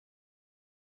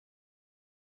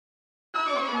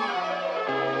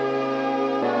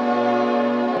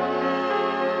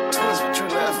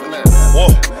Whoa,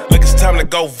 look, it's time to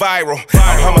go viral.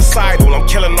 I'm homicidal, I'm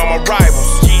killing all my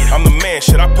rivals. I'm the man,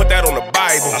 shit, I put that on the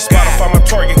Bible. Spotify my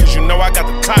target, cause you know I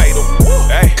got the title.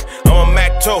 Hey, I'm a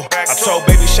Mac 2. I told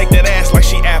baby shake that ass like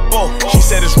she Apple. She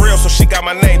said it's real, so she got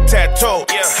my name tattooed.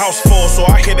 House full, so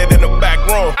I hit it in the back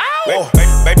room. Whoa,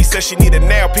 baby said she needed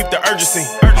now, peep the urgency.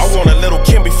 I want a little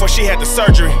Kim before she had the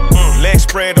surgery. Leg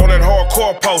spread on that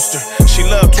hardcore poster. She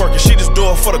love twerking, she just do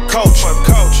it for the coach.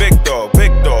 Big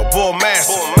dog, bull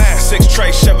massive. 6 tray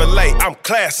Chevrolet, I'm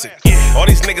classic. All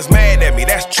these niggas mad at me,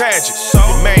 that's tragic.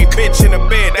 The main bitch in the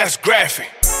bed, that's graphic.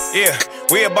 Yeah,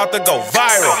 we about to go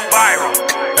viral.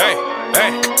 Hey,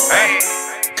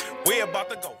 we about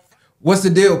to go. What's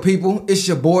the deal, people? It's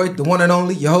your boy, the one and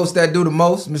only, your host that do the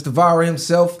most, Mr. Viral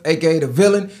himself, aka the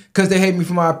villain, because they hate me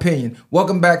for my opinion.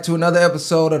 Welcome back to another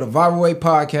episode of the Viral Way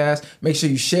Podcast. Make sure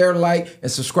you share, like,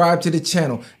 and subscribe to the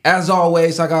channel. As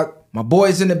always, I got my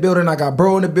boys in the building. I got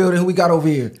bro in the building. Who we got over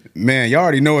here? Man, y'all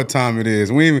already know what time it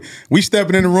is. We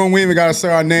stepping in the room. We ain't even got to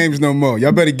say our names no more.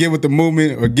 Y'all better get with the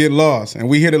movement or get lost. And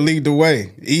we here to lead the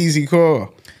way. Easy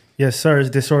call. Yes, sir. It's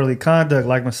disorderly conduct.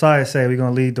 Like Messiah said, we're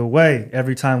going to lead the way.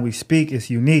 Every time we speak, it's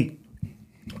unique.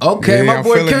 Okay, yeah, my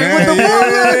boy came with the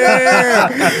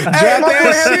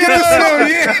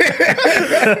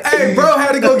Hey, bro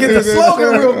had to go get the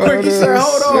slogan real quick. He said,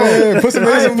 hold on. Put some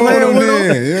rhythm on him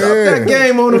then. Drop that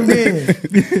game on him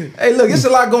then. Hey, look, it's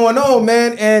a lot going on,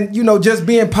 man. And, you know, just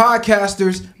being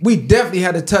podcasters, we definitely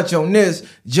had to touch on this.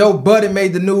 Joe Budden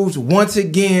made the news once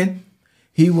again.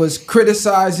 He was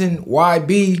criticizing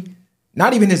YB,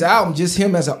 not even his album, just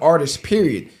him as an artist,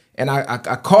 period. And I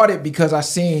caught it because I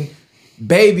seen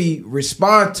Baby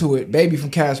respond to it, Baby from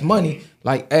Cash Money,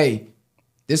 like, hey,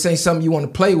 this ain't something you want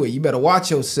to play with. You better watch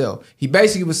yourself. He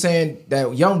basically was saying that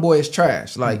YoungBoy is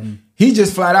trash. Like, he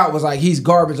just flat out was like, he's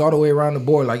garbage all the way around the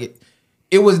board. Like,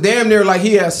 it was damn near like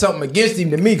he had something against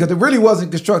him to me, because it really wasn't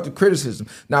constructive criticism.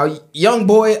 Now,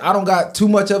 YoungBoy, I don't got too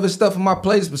much of his stuff in my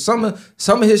playlist, but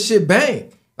some of his shit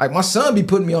bang. Like, my son be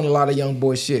putting me on a lot of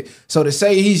YoungBoy shit. So to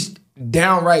say he's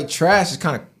downright trash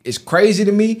is crazy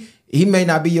to me. He may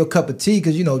not be your cup of tea,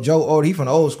 because, you know, Joe Old, he from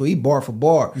the old school. He bar for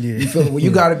bar. Yeah. You feel me? Well,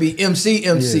 you got to be MC.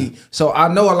 Yeah. So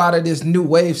I know a lot of this new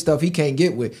wave stuff he can't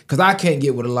get with, because I can't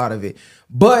get with a lot of it.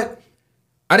 But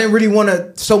I didn't really want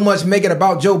to so much make it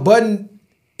about Joe Budden.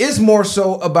 It's more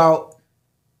so about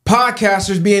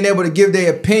podcasters being able to give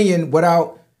their opinion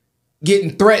without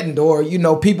getting threatened, or, you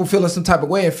know, people feeling some type of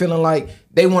way and feeling like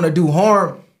they want to do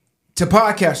harm to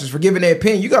podcasters for giving their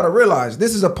opinion. You got to realize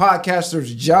this is a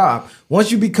podcaster's job.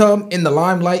 Once you become in the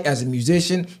limelight as a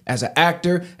musician, as an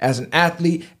actor, as an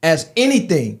athlete, as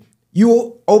anything, you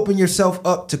will open yourself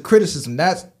up to criticism.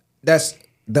 That's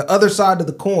the other side of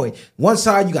the coin. One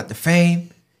side, you got the fame,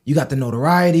 you got the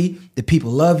notoriety, the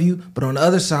people love you, but on the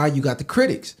other side, you got the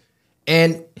critics.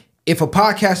 And if a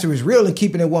podcaster is real and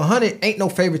keeping it 100, ain't no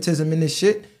favoritism in this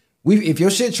shit. If your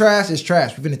shit trash, it's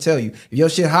trash. We're gonna tell you. If your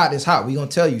shit hot, it's hot. We gonna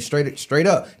tell you straight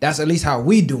up. That's at least how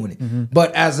we doing it.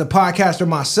 But as a podcaster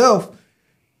myself,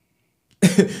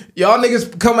 y'all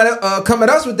niggas come at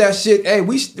us with that shit. Hey,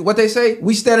 what they say?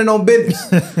 We standing on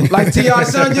business. Like T.I.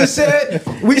 Son just said,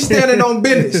 we standing on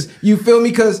business. You feel me?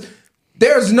 Because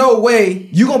there's no way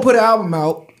you gonna put an album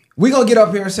out. We gonna get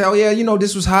up here and say, oh yeah, you know,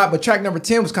 this was hot, but track number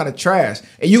 10 was kind of trash.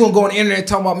 And you gonna go on the internet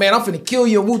talking about, man, I'm finna kill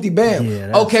you and wooty bam.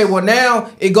 Yeah, okay, well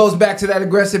now it goes back to that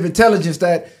aggressive intelligence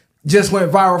that just went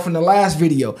viral from the last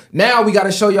video. Now we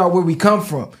gotta show y'all where we come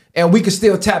from. And we can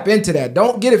still tap into that.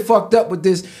 Don't get it fucked up with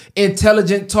this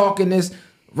intelligent talking, this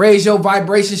raise your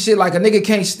vibration shit. Like, a nigga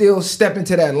can't still step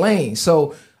into that lane.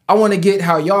 So I wanna get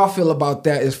how y'all feel about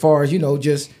that, as far as, you know,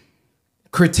 just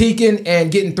critiquing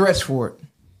and getting threats for it.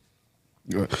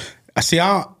 I see.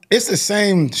 It's the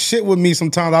same shit with me.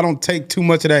 Sometimes I don't take too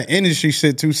much of that industry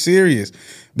shit too serious,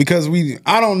 because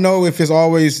I don't know if it's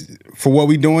always for what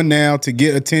we doing now to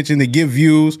get attention, to get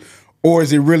views, or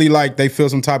is it really like they feel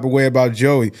some type of way about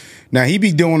Joey? Now he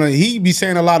be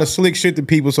saying a lot of slick shit to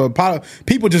people, so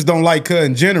people just don't like Cuz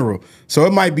in general. So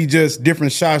it might be just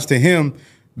different shots to him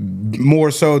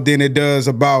more so than it does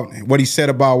about what he said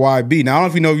about YB. Now I don't know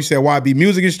if you know if you said YB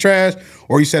music is trash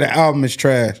or you said the album is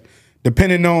trash.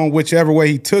 Depending on whichever way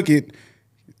he took it,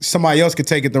 somebody else could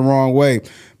take it the wrong way.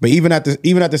 But even at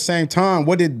the same time,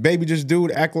 what did Baby just do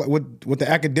to act like with the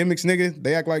academics, nigga?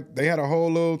 They act like they had a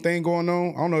whole little thing going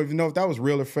on. I don't know if you know if that was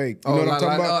real or fake. You know what I'm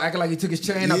talking about? Acting like he took his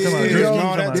chain out. Then they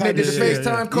did the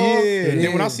FaceTime call. Yeah. And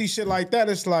then when I see shit like that,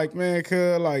 it's like, man,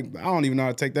 like I don't even know how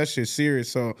to take that shit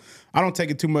serious. So I don't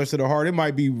take it too much to the heart. It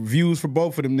might be views for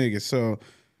both of them niggas. So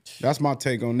that's my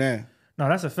take on that. No,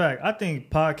 that's a fact. I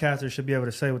think podcasters should be able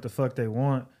to say what the fuck they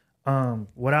want.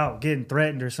 without getting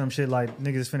threatened or some shit like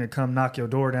niggas finna come knock your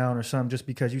door down or something just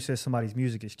because you said somebody's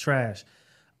music is trash.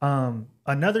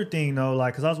 Another thing though,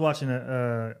 like, cause I was watching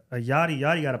a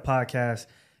Yachty got a podcast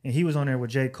and he was on there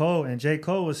with J. Cole, and J.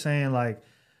 Cole was saying like,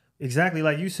 exactly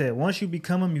like you said, once you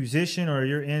become a musician or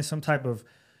you're in some type of,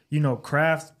 you know,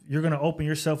 craft, you're going to open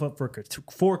yourself up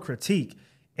for critique.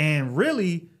 And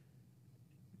really,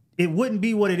 it wouldn't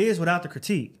be what it is without the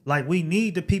critique. Like, we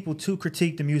need the people to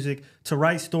critique the music, to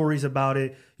write stories about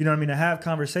it, you know what I mean, to have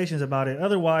conversations about it.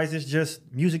 Otherwise, it's just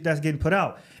music that's getting put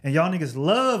out. And y'all niggas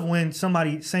love when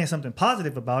somebody's saying something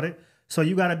positive about it. So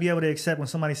you got to be able to accept when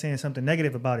somebody's saying something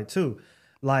negative about it too.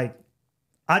 Like,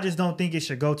 I just don't think it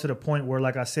should go to the point where,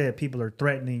 like I said, people are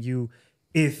threatening you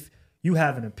if you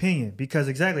have an opinion, because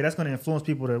exactly that's going to influence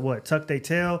people to what, tuck their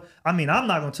tail. I mean, I'm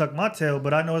not going to tuck my tail,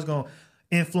 but I know it's going to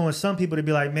influence some people to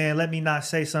be like, man, let me not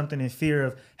say something in fear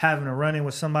of having a run-in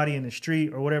with somebody in the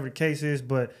street or whatever the case is.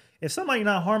 But if somebody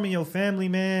not harming your family,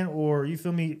 man, or you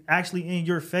feel me, actually in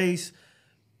your face,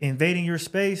 invading your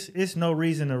space, it's no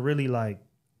reason to really like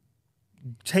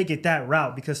take it that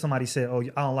route because somebody said, oh,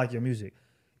 I don't like your music.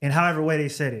 And however way they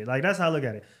said it. Like, that's how I look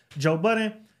at it. Joe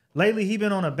Budden, lately he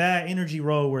been on a bad energy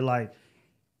road where like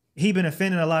he been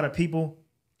offending a lot of people,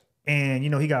 and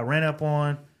you know he got ran up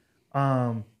on.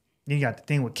 Then you got the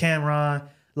thing with Cameron.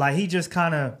 Like, he just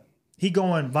kind of he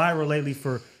going viral lately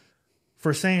for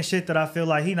saying shit that I feel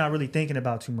like he not really thinking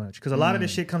about too much. Because a lot of this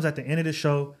shit comes at the end of the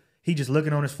show. He just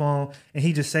looking on his phone and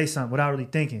he just say something without really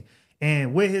thinking.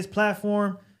 And with his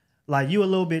platform, like, you a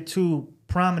little bit too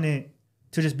prominent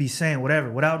to just be saying whatever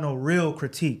without no real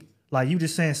critique. Like, you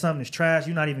just saying something is trash.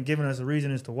 You're not even giving us a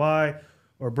reason as to why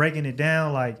or breaking it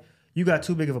down. Like, you got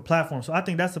too big of a platform. So I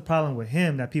think that's the problem with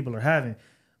him that people are having.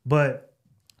 But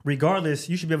regardless,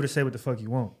 you should be able to say what the fuck you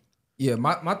want. Yeah,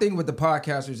 my thing with the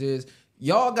podcasters is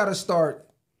y'all got to start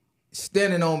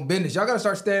standing on business. Y'all got to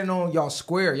start standing on y'all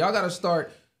square. Y'all got to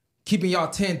start keeping y'all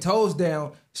 10 toes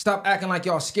down. Stop acting like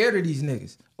y'all scared of these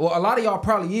niggas. Well, a lot of y'all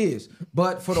probably is.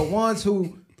 But for the ones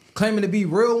who claiming to be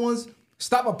real ones,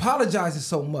 stop apologizing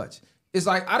so much. It's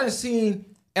like, I done seen,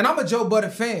 and I'm a Joe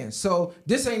Budden fan, so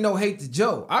this ain't no hate to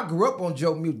Joe. I grew up on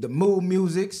Joe music, the Mood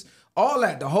Musics, all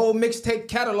that, the whole mixtape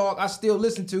catalog I still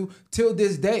listen to till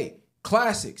this day.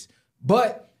 Classics.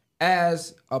 But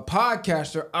as a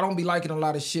podcaster, I don't be liking a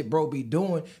lot of shit bro be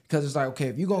doing, because it's like, okay,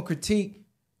 if you gonna critique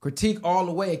all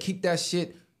the way and keep that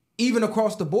shit even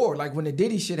across the board. Like when the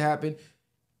Diddy shit happened,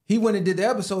 he went and did the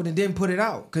episode and didn't put it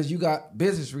out because you got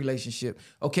business relationship.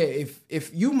 Okay,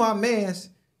 if you my mans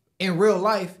in real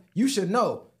life, you should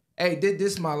know, hey,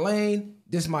 this my lane,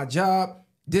 this my job,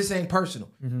 this ain't personal.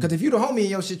 Because if you the homie and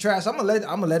your shit trash, I'm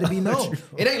gonna let it be known.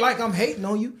 It ain't like I'm hating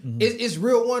on you. It's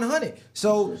real 100.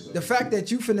 So the fact that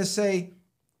you finna say,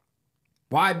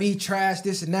 why be trash,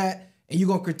 this and that, and you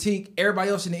gonna critique everybody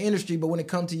else in the industry, but when it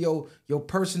comes to your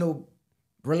personal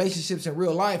relationships in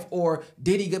real life, or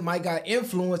Diddy might got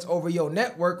influence over your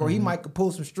network, or he might could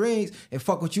pull some strings and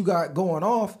fuck what you got going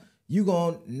off, you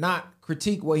gonna not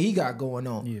critique what he got going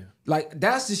on. Yeah. Like,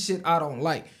 that's the shit I don't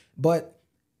like. But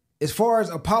as far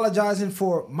as apologizing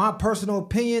for my personal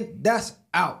opinion, that's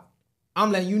out.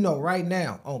 I'm letting you know right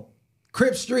now on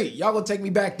Crip Street, y'all gonna take me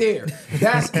back there.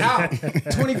 That's out.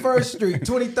 21st Street,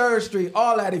 23rd Street,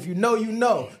 all that. If you know, you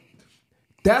know.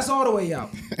 That's all the way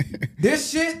out.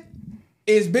 This shit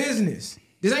is business.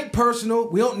 This ain't personal.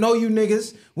 We don't know you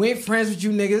niggas. We ain't friends with you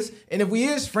niggas. And if we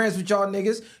is friends with y'all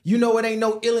niggas, you know it ain't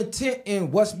no ill intent in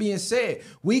what's being said.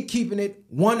 We keeping it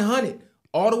 100.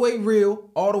 All the way real,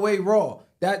 all the way raw.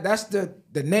 That's the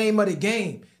name of the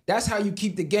game. That's how you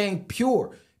keep the game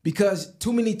pure. Because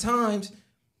too many times,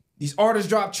 these artists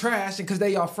drop trash, and because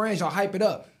they y'all friends, y'all hype it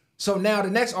up. So now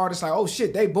the next artist like, oh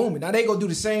shit, they booming. Now they go do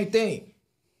the same thing.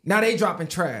 Now they dropping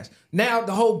trash. Now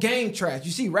the whole game trash.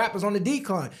 You see rappers on the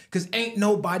decline because ain't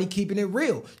nobody keeping it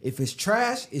real. If it's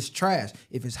trash, it's trash.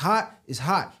 If it's hot, it's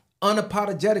hot.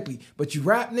 Unapologetically. But you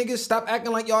rap niggas, stop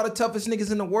acting like y'all the toughest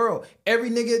niggas in the world. Every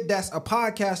nigga that's a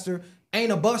podcaster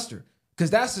ain't a buster,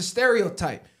 because that's a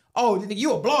stereotype. Oh,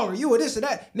 you a blogger, you a this or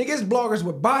that. Niggas bloggers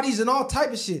with bodies and all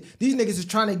type of shit. These niggas is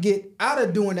trying to get out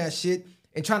of doing that shit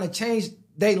and trying to change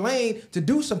they lane to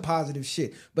do some positive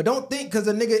shit. But don't think because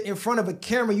a nigga in front of a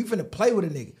camera, you finna play with a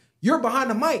nigga. You're behind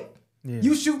the mic. Yeah.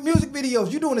 You shoot music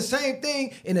videos. You doing the same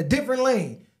thing in a different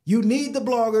lane. You need the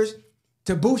bloggers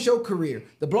to boost your career.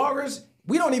 The bloggers,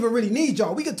 we don't even really need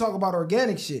y'all. We can talk about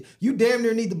organic shit. You damn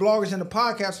near need the bloggers and the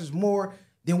podcasters more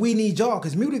than we need y'all,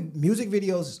 because music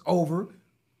videos is over.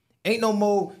 Ain't no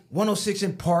more 106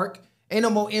 in Park. Ain't no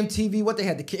more MTV. What they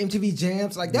had, the MTV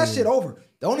Jams. Like, that shit over.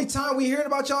 The only time we hearing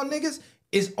about y'all niggas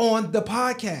is on the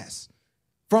podcast.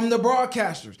 from the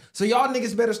broadcasters. So y'all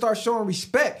niggas better start showing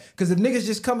respect. Because if niggas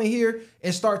just come in here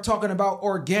and start talking about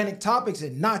organic topics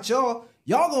and not y'all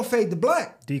gonna fade to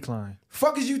black. Decline.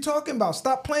 Fuck is you talking about?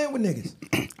 Stop playing with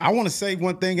niggas. I want to say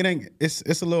one thing.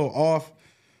 It's a little off,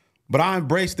 but I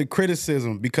embrace the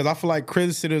criticism because I feel like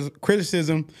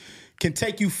criticism can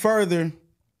take you further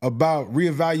about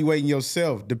reevaluating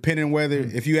yourself, depending on whether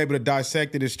if you're able to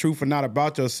dissect it, it's truth or not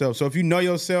about yourself. So if you know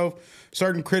yourself,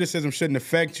 certain criticism shouldn't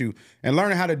affect you, and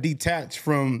learning how to detach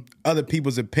from other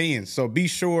people's opinions. So be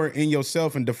sure in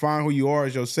yourself and define who you are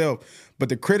as yourself. But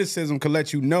the criticism can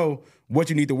let you know what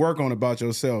you need to work on about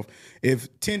yourself.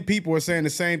 If 10 people are saying the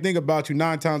same thing about you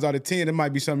 9 times out of 10, it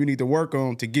might be something you need to work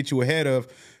on to get you ahead of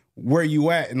where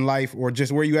you at in life or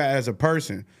just where you at as a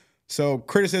person. So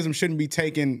criticism shouldn't be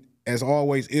taken as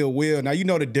always ill will. Now, you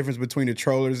know the difference between the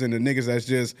trollers and the niggas that's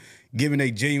just giving a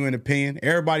genuine opinion.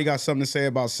 Everybody got something to say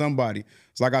about somebody.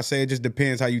 It's like I said, it just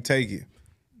depends how you take it.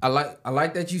 I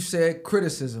like that you said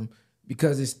criticism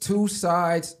because it's two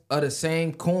sides of the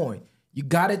same coin. You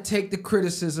got to take the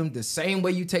criticism the same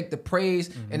way you take the praise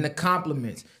and the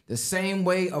compliments. The same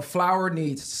way a flower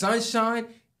needs sunshine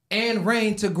and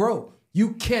rain to grow.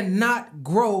 You cannot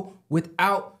grow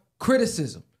without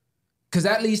criticism. Because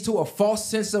that leads to a false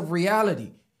sense of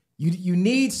reality. You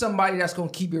need somebody that's going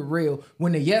to keep it real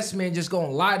when the yes man just going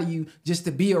to lie to you just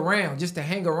to be around, just to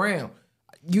hang around.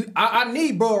 I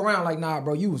need bro around like, nah,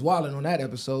 bro, you was wilding on that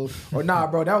episode. Or nah,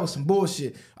 bro, that was some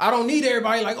bullshit. I don't need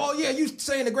everybody like, oh, yeah, you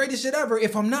saying the greatest shit ever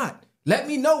if I'm not. Let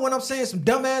me know when I'm saying some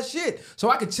dumbass shit so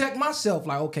I can check myself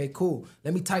like, okay, cool.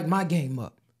 Let me tighten my game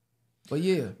up. But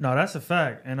yeah. No, that's a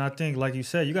fact. And I think, like you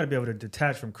said, you got to be able to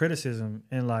detach from criticism.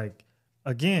 And like,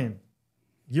 again,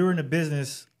 you're in the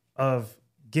business of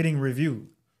getting reviewed.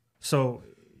 So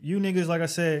you niggas, like I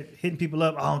said, hitting people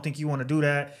up, I don't think you want to do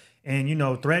that. And, you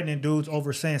know, threatening dudes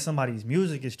over saying somebody's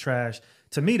music is trash.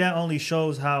 To me, that only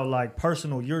shows how, like,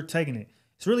 personal you're taking it.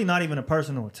 It's really not even a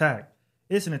personal attack.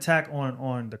 It's an attack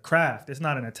on the craft. It's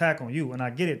not an attack on you. And I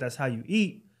get it. That's how you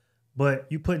eat. But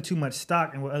you putting too much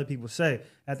stock in what other people say.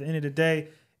 At the end of the day,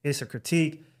 it's a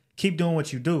critique. Keep doing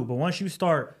what you do. But once you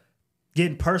start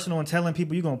getting personal and telling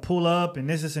people you're going to pull up and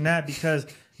this and that because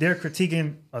they're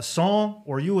critiquing a song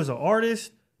or you as an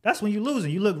artist, that's when you're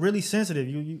losing. You look really sensitive.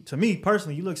 You to me,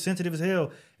 personally, you look sensitive as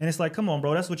hell. And it's like, come on,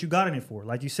 bro, that's what you got in it for.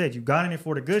 Like you said, you got in it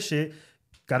for the good shit.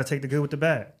 Got to take the good with the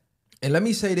bad. And let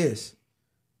me say this.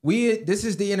 This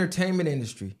is the entertainment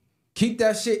industry. Keep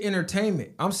that shit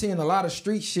entertainment. I'm seeing a lot of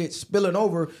street shit spilling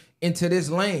over into this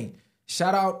lane.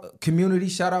 Shout out community,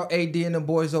 shout out AD and the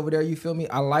boys over there, you feel me?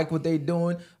 I like what they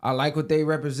doing. I like what they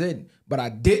representing. But I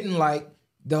didn't like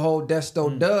the whole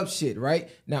Desto Dub shit, right?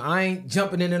 Now, I ain't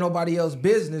jumping into nobody else's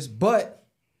business, but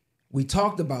we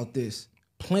talked about this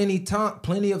plenty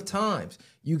of times.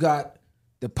 You got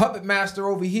the puppet master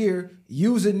over here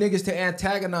using niggas to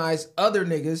antagonize other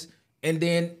niggas, and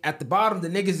then at the bottom, the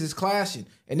niggas is clashing.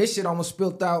 And this shit almost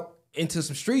spilled out into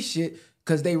some street shit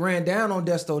because they ran down on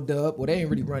Desto Dub. Well, they ain't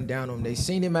really run down on him. They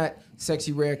seen him at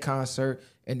Sexy Red concert,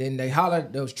 and then they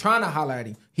was trying to holler at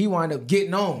him. He wound up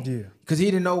getting on because he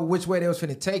didn't know which way they was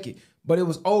finna take it. But it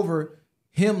was over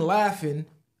him laughing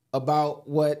about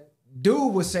what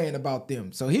dude was saying about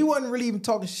them. So he wasn't really even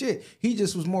talking shit. He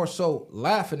just was more so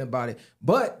laughing about it.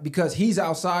 But because he's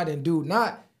outside and dude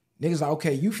not, niggas like,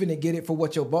 okay, you finna get it for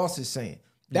what your boss is saying.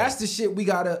 That's the shit we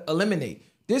gotta eliminate.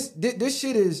 This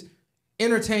shit is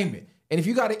entertainment. And if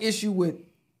you got an issue with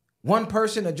one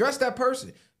person, address that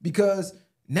person. Because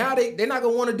now they're not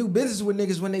gonna wanna do business with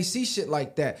niggas when they see shit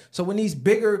like that. So when these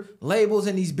bigger labels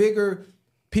and these bigger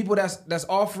people that's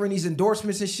offering these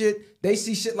endorsements and shit, they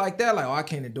see shit like that, like, oh, I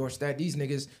can't endorse that. These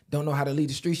niggas don't know how to leave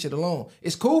the street shit alone.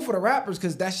 It's cool for the rappers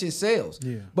because that shit sells.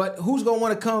 Yeah. But who's gonna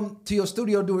wanna come to your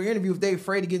studio, do an interview if they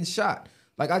afraid of getting shot?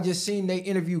 Like I just seen they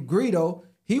interview Greedo.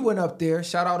 He went up there,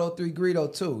 shout out 03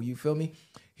 Greedo too, you feel me?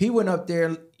 He went up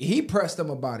there, he pressed them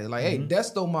about it. Like, hey,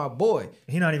 Desto my boy.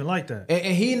 He not even like that.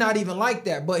 And he not even like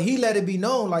that. But he let it be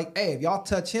known, like, hey, if y'all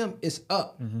touch him, it's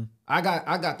up. I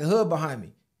got the hood behind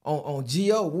me. On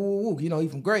G.O., woo, you know,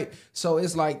 even great. So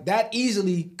it's like that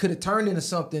easily could have turned into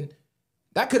something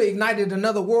that could have ignited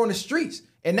another war on the streets.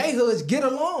 And they hoods get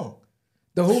along.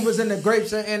 The Hoovers and the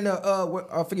Grapes and the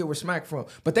I forget where Smack from,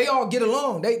 but they all get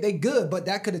along. They good, but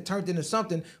that could have turned into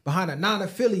something behind a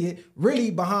non-affiliate,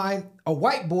 really behind a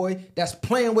white boy that's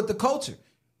playing with the culture.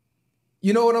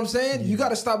 You know what I'm saying? You got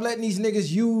to stop letting these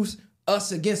niggas use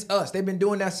us against us. They've been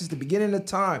doing that since the beginning of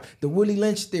time. The Willie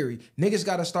Lynch theory. Niggas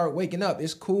got to start waking up.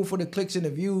 It's cool for the clicks and the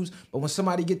views, but when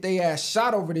somebody get their ass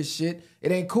shot over this shit,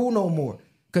 it ain't cool no more.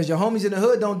 Because your homies in the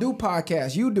hood don't do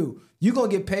podcasts. You do. You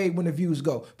going to get paid when the views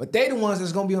go. But they the ones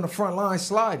that's going to be on the front line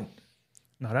sliding.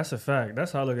 No, that's a fact.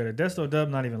 That's how I look at it. Desto Dub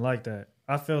not even like that.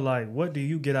 I feel like, what do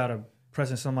you get out of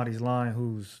pressing somebody's line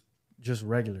who's just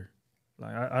regular?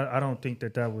 Like, I don't think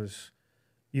that was,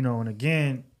 you know, and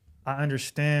again, I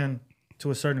understand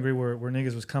to a certain degree where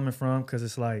niggas was coming from, because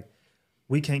it's like,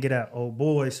 we can't get at old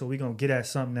boy, so we gonna get at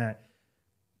something that,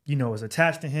 you know, is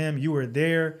attached to him. You were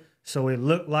there, so it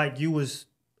looked like you was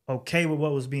okay with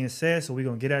what was being said, so we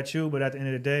gonna get at you. But at the end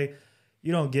of the day,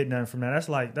 you don't get nothing from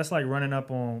that. That's like running up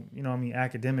on, you know what I mean,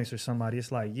 academics or somebody.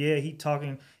 It's like, yeah, he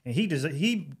talking, and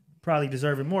he probably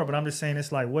deserve it more, but I'm just saying,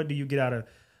 it's like, what do you get out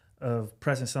of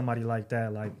pressing somebody like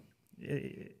that? Like,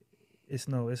 it's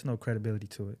no credibility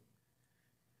to it.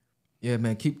 Yeah,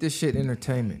 man, keep this shit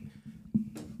entertainment.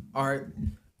 All right,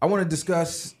 I want to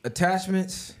discuss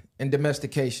attachments and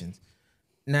domestications.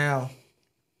 Now,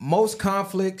 most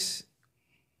conflicts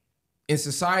in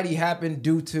society happen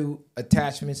due to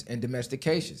attachments and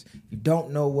domestications. If you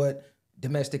don't know what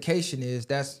domestication is,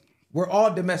 we're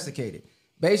all domesticated.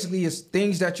 Basically, it's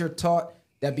things that you're taught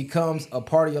that becomes a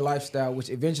part of your lifestyle, which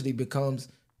eventually becomes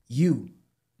you.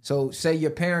 So say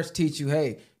your parents teach you,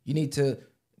 hey, you need to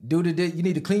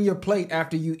clean your plate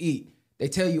after you eat. They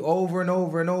tell you over and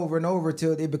over and over and over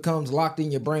till it becomes locked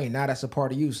in your brain. Now that's a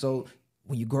part of you. So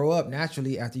when you grow up,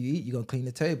 naturally, after you eat, you're going to clean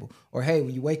the table. Or, hey,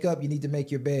 when you wake up, you need to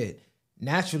make your bed.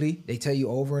 Naturally, they tell you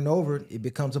over and over, it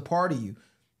becomes a part of you.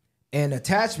 And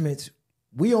attachments,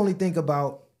 we only think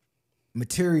about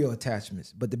material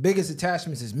attachments, but the biggest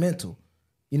attachments is mental.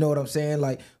 You know what I'm saying?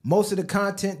 Like, most of the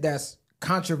content that's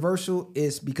controversial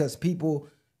is because people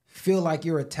feel like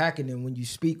you're attacking them when you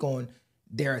speak on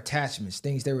their attachments,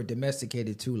 things they were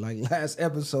domesticated to. Like last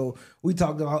episode, we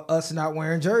talked about us not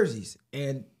wearing jerseys,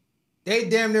 and they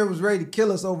damn near was ready to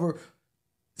kill us over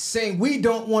saying we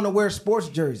don't want to wear sports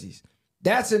jerseys.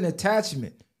 That's an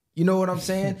attachment. You know what I'm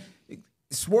saying?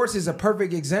 Sports is a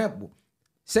perfect example.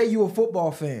 Say you a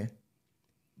football fan,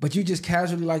 but you just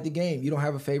casually like the game. You don't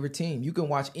have a favorite team. You can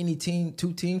watch any team,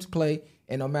 two teams play,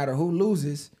 and no matter who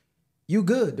loses, you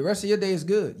good. The rest of your day is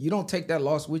good. You don't take that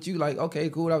loss with you like, okay,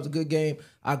 cool, that was a good game.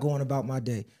 I go on about my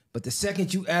day. But the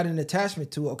second you add an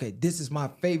attachment to, okay, this is my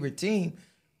favorite team,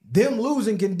 them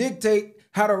losing can dictate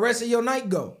how the rest of your night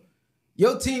go.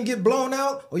 Your team get blown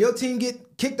out or your team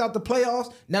get kicked out the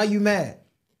playoffs, now you mad.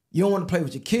 You don't want to play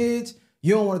with your kids.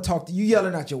 You don't want to talk to you,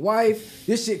 yelling at your wife.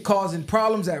 This shit causing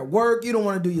problems at work. You don't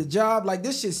want to do your job. Like,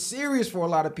 this shit's serious for a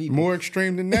lot of people. More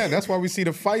extreme than that. That's why we see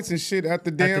the fights and shit at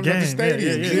the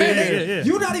stadium. Yeah.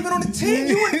 You're not even on the team.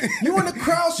 You in the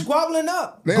crowd squabbling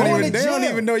up. They don't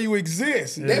even know you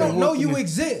exist. They don't know you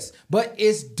exist. But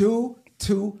it's due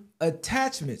to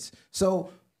attachments.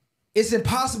 So it's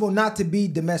impossible not to be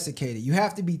domesticated. You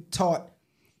have to be taught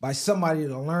by somebody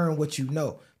to learn what you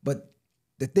know. But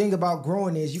the thing about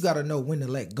growing is you got to know when to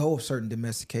let go of certain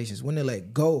domestications, when to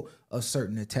let go of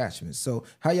certain attachments. So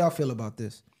how y'all feel about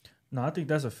this? No, I think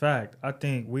that's a fact. I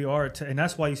think we are, and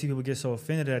that's why you see people get so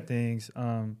offended at things,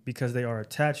 because they are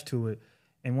attached to it.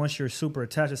 And once you're super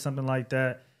attached to something like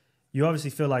that, you obviously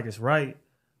feel like it's right.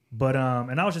 But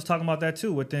and I was just talking about that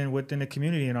too within the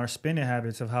community and our spending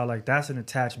habits of how, like, that's an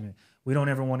attachment. We don't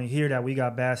ever want to hear that we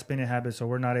got bad spending habits or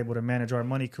we're not able to manage our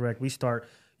money correct. We start,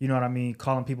 you know what I mean,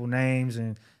 calling people names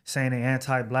and saying they're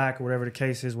anti-black or whatever the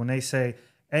case is when they say,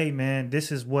 hey, man,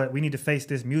 this is what we need to face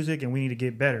this music and we need to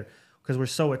get better, because we're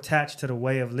so attached to the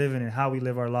way of living and how we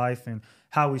live our life and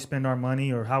how we spend our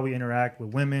money or how we interact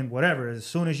with women, whatever. As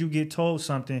soon as you get told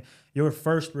something, your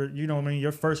first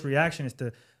reaction is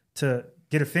to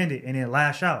get offended and then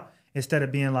lash out instead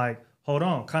of being like, hold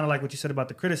on, kind of like what you said about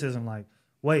the criticism, like,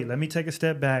 wait, let me take a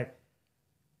step back,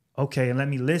 okay, and let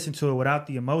me listen to it without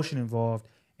the emotion involved,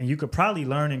 and you could probably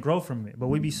learn and grow from it. But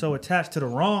we be so attached to the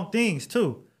wrong things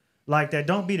too, like that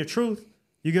don't be the truth.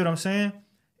 You get what I'm saying?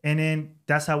 And then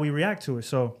that's how we react to it.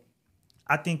 So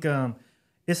I think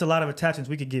it's a lot of attachments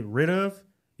we could get rid of,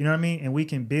 you know what I mean? And we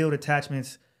can build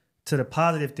attachments to the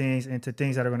positive things and to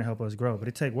things that are going to help us grow. But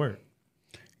it take work.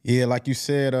 Yeah, like you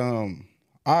said,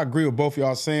 I agree with both of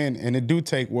y'all saying, and it do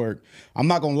take work. I'm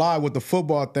not gonna lie with the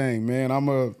football thing, man.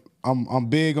 I'm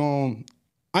big on.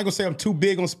 I ain't gonna say I'm too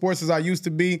big on sports as I used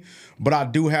to be, but I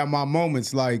do have my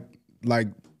moments like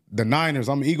the Niners.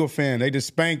 I'm an Eagle fan. They just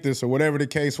spanked us or whatever the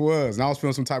case was, and I was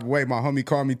feeling some type of way. My homie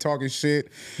called me talking shit,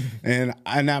 and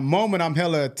in that moment I'm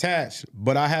hella attached.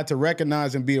 But I had to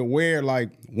recognize and be aware,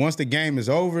 like, once the game is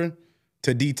over,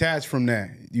 to detach from that.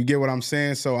 You get what I'm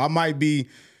saying? So I might be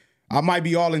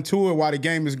all into it while the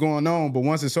game is going on, but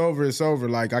once it's over, it's over.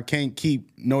 Like, I can't keep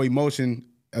no emotion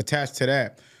attached to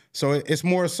that. So it's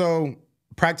more so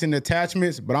practicing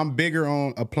attachments, but I'm bigger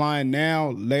on applying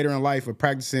now, later in life, of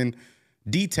practicing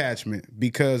detachment,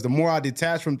 because the more I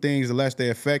detach from things, the less they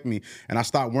affect me, and I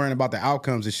stop worrying about the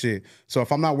outcomes of shit. So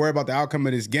if I'm not worried about the outcome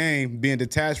of this game, being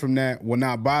detached from that will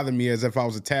not bother me as if I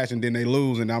was attached and then they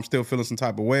lose and I'm still feeling some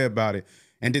type of way about it.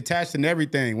 And detached in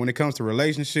everything, when it comes to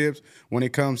relationships, when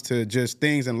it comes to just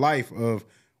things in life of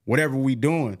whatever we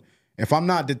doing. If I'm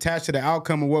not detached to the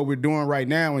outcome of what we're doing right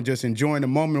now and just enjoying the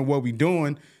moment of what we're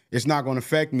doing, it's not going to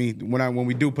affect me when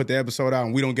we do put the episode out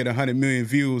and we don't get 100 million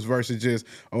views versus just,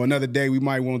 another day we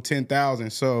might want 10,000.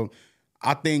 So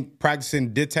I think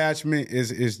practicing detachment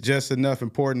is just enough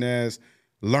important as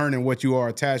learning what you are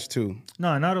attached to.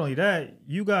 No, not only that,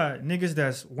 you got niggas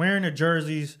that's wearing the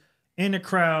jerseys in the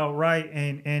crowd, right?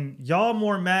 And y'all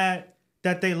more mad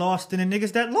that they lost than the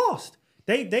niggas that lost.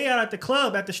 They out at the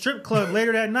club, at the strip club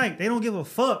later that night. They don't give a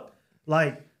fuck.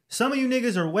 Like, some of you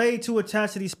niggas are way too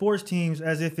attached to these sports teams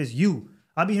as if it's you.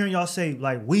 I be hearing y'all say,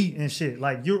 like, we and shit.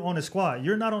 Like, you're on the squad.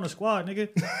 You're not on the squad, nigga.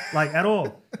 Like, at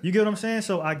all. You get what I'm saying?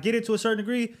 So I get it to a certain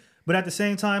degree. But at the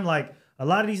same time, like, a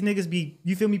lot of these niggas be,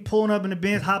 you feel me, pulling up in the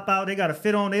bench, hop out. They got to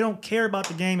fit on. They don't care about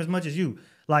the game as much as you.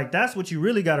 Like, that's what you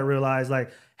really got to realize.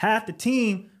 Like, half the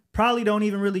team probably don't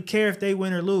even really care if they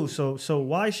win or lose. So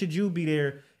why should you be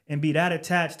there and be that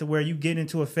attached to where you get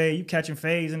into a fade, you catching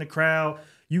fades in the crowd,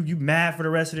 you mad for the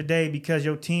rest of the day because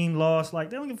your team lost? Like,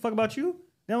 they don't give a fuck about you.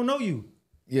 They don't know you.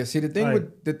 Yeah, see, the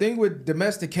thing with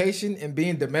domestication and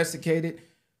being domesticated,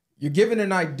 you're given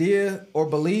an idea or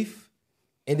belief,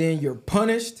 and then you're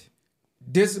punished,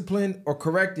 disciplined, or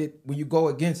corrected when you go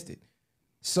against it.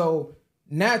 So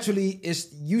naturally,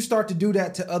 you start to do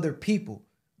that to other people,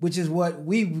 which is what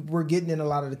we were getting in a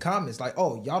lot of the comments. Like,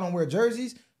 oh, y'all don't wear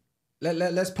jerseys?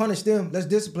 Let's punish them. Let's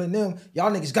discipline them.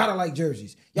 Y'all niggas gotta like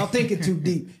jerseys. Y'all thinking too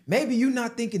deep. Maybe you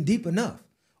not thinking deep enough.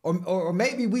 Or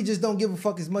maybe we just don't give a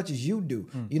fuck as much as you do.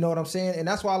 You know what I'm saying? And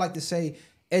that's why I like to say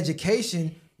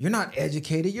education, you're not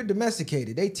educated, you're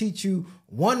domesticated. They teach you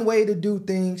one way to do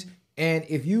things, and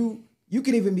if you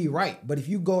can even be right, but if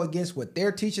you go against what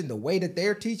they're teaching, the way that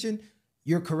they're teaching,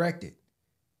 you're corrected.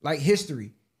 Like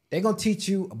history, they're gonna teach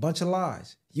you a bunch of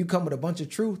lies. You come with a bunch of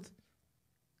truth,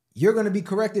 you're going to be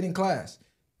corrected in class.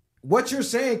 What you're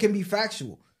saying can be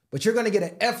factual, but you're going to get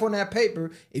an F on that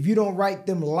paper if you don't write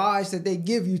them lies that they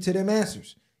give you to them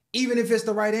answers, even if it's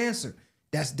the right answer.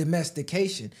 That's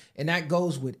domestication. And that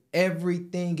goes with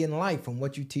everything in life, from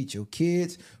what you teach your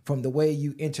kids, from the way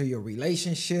you enter your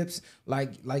relationships.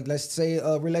 Like let's say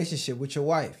a relationship with your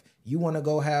wife. You want to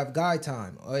go have guy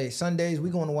time. Hey, Sundays, we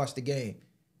going to watch the game.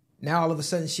 Now all of a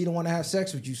sudden she don't want to have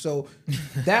sex with you. So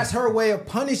that's her way of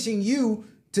punishing you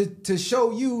to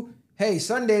show you, hey,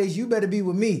 Sundays, you better be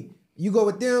with me. You go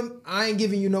with them, I ain't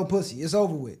giving you no pussy. It's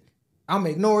over with. I'm gonna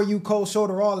ignore you, cold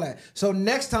shoulder, all that. So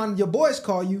next time your boys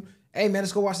call you, hey man,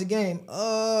 let's go watch the game.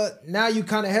 Now you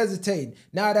kind of hesitating.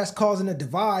 Now that's causing a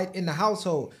divide in the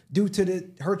household due to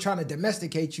her trying to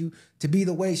domesticate you to be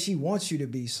the way she wants you to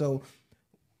be. So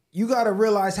you gotta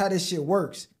realize how this shit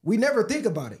works. We never think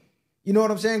about it. You know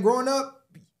what I'm saying? Growing up,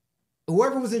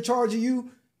 whoever was in charge of you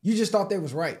just thought they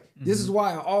was right. Mm-hmm. This is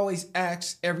why I always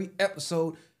ask every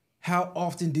episode, how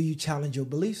often do you challenge your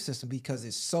belief system? Because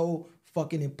it's so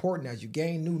fucking important. As you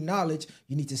gain new knowledge,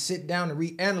 you need to sit down and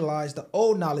reanalyze the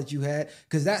old knowledge you had,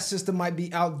 because that system might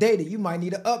be outdated. You might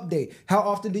need an update. How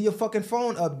often do your fucking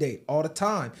phone update? All the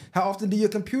time. How often do your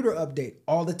computer update?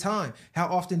 All the time. How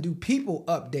often do people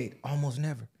update? Almost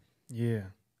never. Yeah.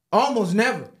 Almost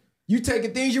never. You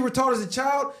taking things you were taught as a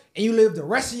child and you live the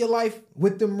rest of your life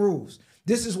with them rules.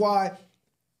 This is why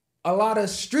a lot of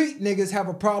street niggas have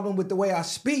a problem with the way I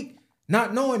speak,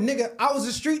 not knowing, nigga, I was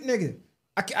a street nigga.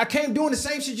 I came doing the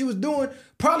same shit you was doing,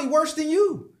 probably worse than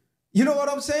you. You know what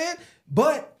I'm saying?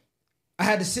 But I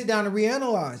had to sit down and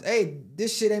reanalyze. Hey,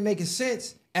 this shit ain't making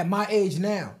sense at my age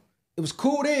now. It was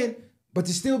cool then, but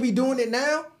to still be doing it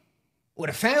now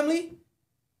with a family,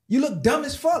 you look dumb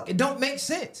as fuck. It don't make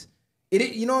sense.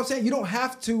 You know what I'm saying? You don't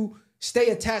have to stay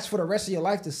attached for the rest of your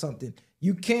life to something.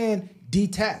 You can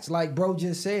detach, like bro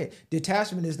just said.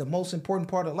 Detachment is the most important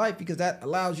part of life because that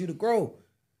allows you to grow.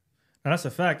 Now, that's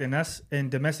a fact, and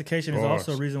domestication is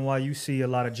also a reason why you see a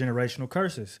lot of generational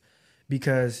curses,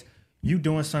 because you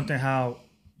doing something how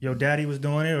your daddy was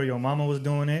doing it or your mama was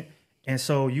doing it, and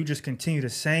so you just continue the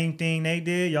same thing they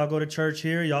did. Y'all go to church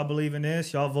here, y'all believe in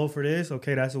this, y'all vote for this.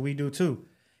 Okay, that's what we do too.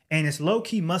 And it's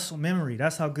low-key muscle memory.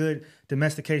 That's how good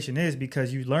domestication is,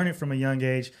 because you learn it from a young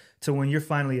age to when you're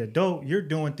finally adult, you're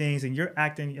doing things and you're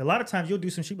acting. A lot of times you'll do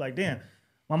some shit like, damn,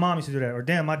 my mom used to do that, or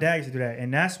damn, my dad used to do that.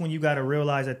 And that's when you got to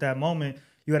realize at that moment,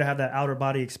 you got to have that outer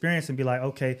body experience and be like,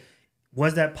 okay,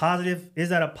 Was that positive? Is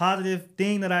that a positive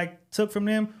thing that I took from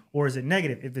them, or is it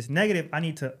negative? If it's negative, I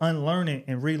need to unlearn it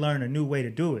and relearn a new way to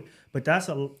do it. But that's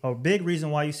a big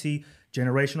reason why you see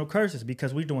generational curses,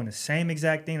 because we're doing the same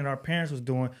exact thing that our parents was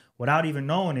doing without even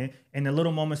knowing it. And the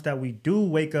little moments that we do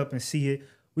wake up and see it,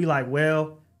 we like,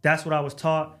 well, that's what I was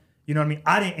taught. You know what I mean?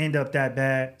 I didn't end up that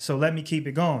bad, so let me keep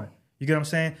it going. You get what I'm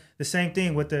saying? The same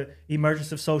thing with the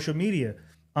emergence of social media.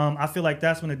 I feel like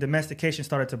that's when the domestication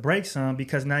started to break some,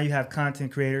 because now you have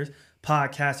content creators,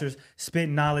 podcasters,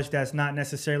 spitting knowledge that's not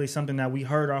necessarily something that we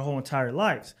heard our whole entire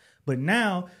lives. But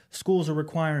now schools are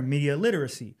requiring media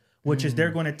literacy, which is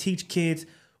they're going to teach kids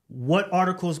what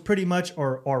articles pretty much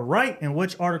are right and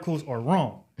which articles are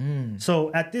wrong.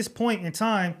 So at this point in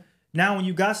time, now when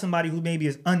you got somebody who maybe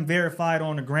is unverified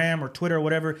on the gram or Twitter or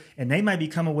whatever, and they might be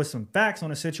coming with some facts on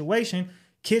a situation,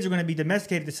 kids are going to be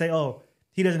domesticated to say, oh,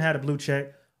 he doesn't have a blue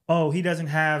check. Oh, he doesn't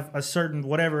have a certain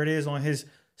whatever it is on his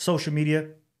social media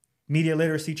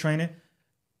literacy training.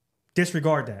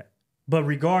 Disregard that. But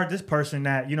regard this person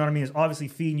that, you know what I mean, is obviously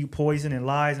feeding you poison and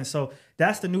lies. And so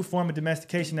that's the new form of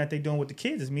domestication that they're doing with the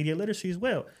kids, is media literacy as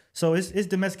well. So it's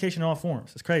domestication in all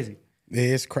forms. It's crazy.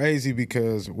 It's crazy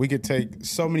because we could take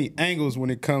so many angles when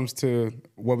it comes to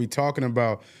what we're talking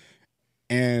about.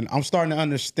 And I'm starting to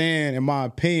understand, in my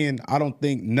opinion, I don't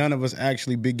think none of us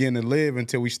actually begin to live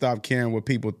until we stop caring what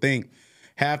people think.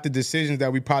 Half the decisions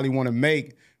that we probably want to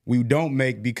make, we don't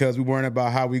make because we worrying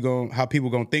about how people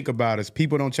gonna think about us.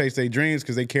 People don't chase their dreams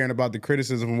because they caring about the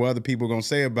criticism of what other people gonna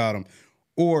say about them,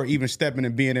 or even stepping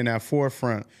and being in that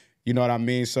forefront. You know what I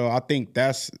mean? So I think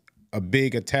that's a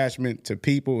big attachment to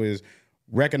people, is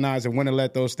recognizing when to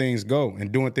let those things go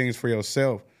and doing things for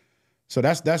yourself. So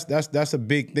that's a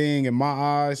big thing in my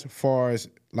eyes, as far as,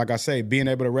 like I say, being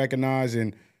able to recognize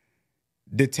and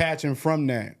detaching from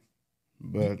that.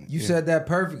 But you said that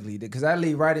perfectly, because that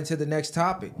lead right into the next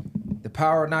topic, the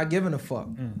power of not giving a fuck.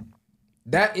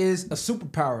 That is a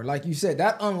superpower. Like you said,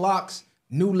 that unlocks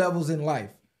new levels in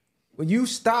life. When you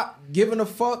stop giving a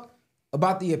fuck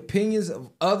about the opinions of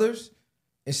others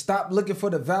and stop looking for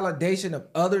the validation of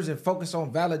others and focus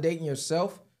on validating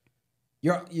yourself,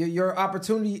 your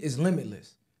opportunity is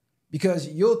limitless, because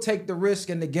you'll take the risk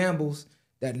and the gambles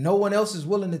that no one else is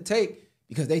willing to take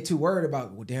because they too worried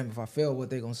about, well, damn, if I fail,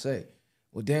 what they gonna say?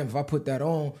 Well, damn, if I put that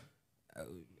on,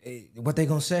 what they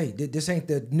gonna say? This ain't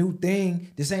the new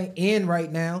thing. This ain't in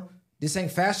right now. This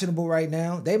ain't fashionable right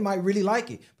now. They might really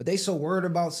like it, but they so worried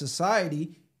about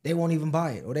society, they won't even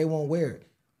buy it, or they won't wear it.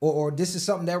 Or this is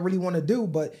something that I really want to do,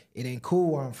 but it ain't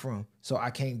cool where I'm from, so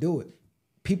I can't do it.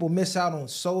 People miss out on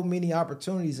so many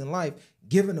opportunities in life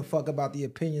giving a fuck about the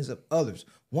opinions of others.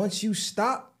 Once you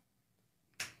stop,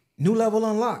 new level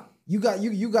unlocked. You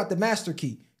got the master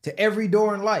key to every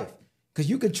door in life. Because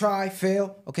you could try,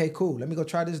 fail. Okay, cool. Let me go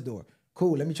try this door.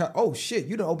 Cool. Let me try. Oh, shit.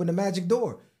 You done opened the magic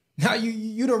door. Now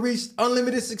you done reached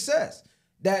unlimited success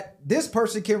that this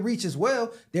person can reach as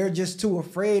well. They're just too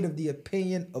afraid of the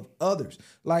opinion of others.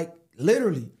 Like,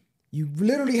 literally, you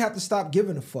literally have to stop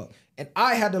giving a fuck. And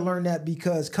I had to learn that,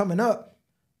 because coming up,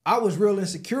 I was real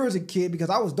insecure as a kid because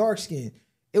I was dark skinned.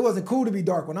 It wasn't cool to be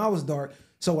dark when I was dark.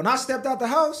 So when I stepped out the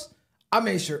house, I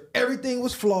made sure everything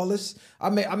was flawless. I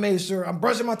made sure I'm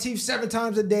brushing my teeth 7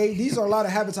 times a day. These are a lot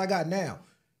of habits I got now,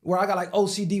 where I got like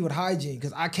OCD with hygiene,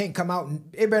 because I can't come out and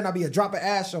it better not be a drop of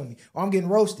ash on me or I'm getting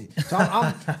roasted. So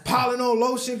I'm piling on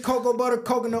lotion, cocoa butter,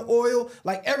 coconut oil,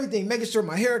 like everything, making sure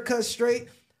my hair cut's straight.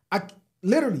 I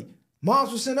literally,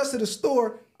 moms would send us to the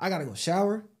store. I gotta go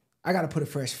shower. I gotta put a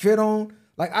fresh fit on.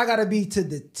 Like, I gotta be to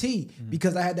the T,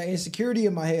 because I had that insecurity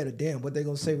in my head of, damn, what they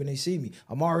gonna say when they see me?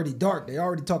 I'm already dark. They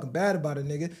already talking bad about a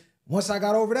nigga. Once I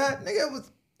got over that, nigga, it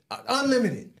was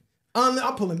unlimited.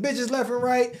 I'm pulling bitches left and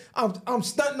right. I'm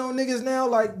stunting on niggas now.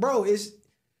 Like, bro, it's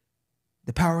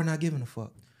the power of not giving a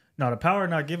fuck. No, the power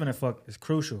of not giving a fuck is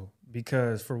crucial,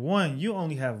 because for one, you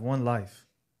only have one life,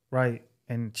 right?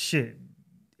 And shit,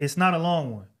 it's not a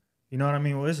long one. You know what I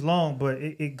mean? Well, it's long, but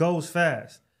it goes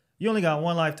fast. You only got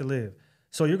one life to live.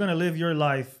 So you're going to live your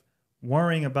life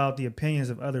worrying about the opinions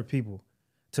of other people.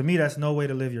 To me, that's no way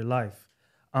to live your life.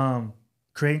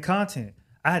 Creating content.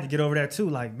 I had to get over that too.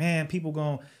 Like, man, people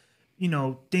going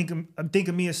to, think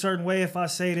of me a certain way if I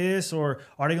say this, or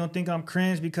are they going to think I'm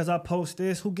cringe because I post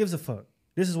this? Who gives a fuck?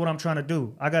 This is what I'm trying to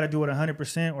do. I got to do it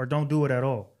 100% or don't do it at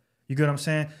all. You get what I'm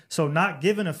saying? So not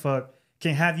giving a fuck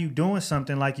can have you doing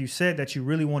something, like you said, that you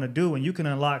really want to do, and you can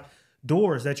unlock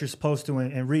doors that you're supposed to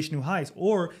and reach new heights,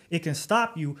 or it can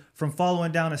stop you from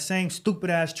following down the same stupid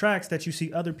ass tracks that you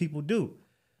see other people do.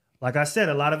 Like I said,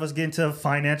 a lot of us get into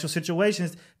financial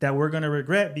situations that we're going to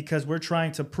regret because we're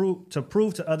trying to prove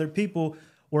to other people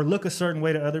or look a certain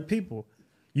way to other people.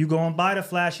 You go and buy the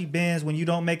flashy Benz when you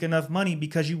don't make enough money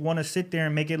because you want to sit there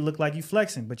and make it look like you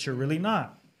flexing, but you're really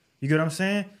not. You get what I'm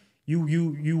saying?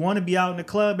 You want to be out in the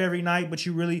club every night, but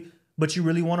you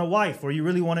really want a wife or you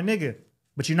really want a nigga,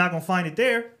 but you're not gonna find it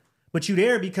there. But you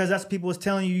there because that's what people is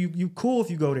telling you. You cool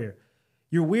if you go there.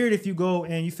 You're weird if you go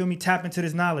and you feel me tap into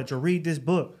this knowledge or read this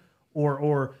book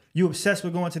or you obsessed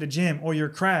with going to the gym or your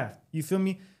craft. You feel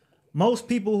me? Most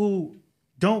people who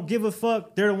don't give a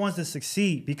fuck, they're the ones that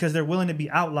succeed because they're willing to be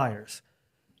outliers.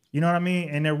 You know what I mean?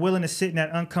 And they're willing to sit in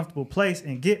that uncomfortable place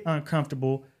and get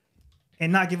uncomfortable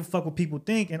and not give a fuck what people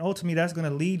think. And ultimately, that's going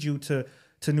to lead you to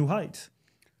new heights.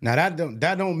 Now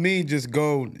that don't mean just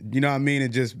go, you know what I mean,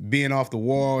 and just being off the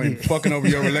wall and fucking over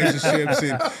your relationships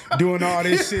and doing all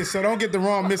this shit. So don't get the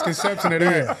wrong misconception of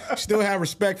that. Still have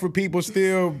respect for people,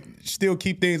 still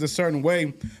keep things a certain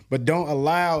way, but don't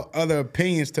allow other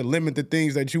opinions to limit the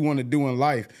things that you want to do in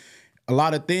life. A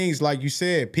lot of things, like you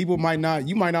said, you might not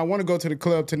want to go to the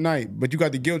club tonight, but you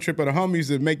got the guilt trip of the homies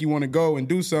that make you want to go and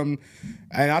do something.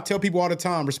 And I tell people all the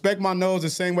time, respect my no's the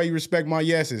same way you respect my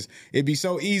yeses. It'd be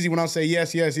so easy when I say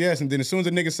yes, yes, yes, and then as soon as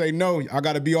a nigga say no, I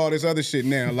got to be all this other shit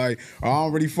now. Like, I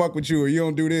don't really fuck with you, or you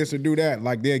don't do this or do that.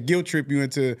 Like, they'll guilt trip you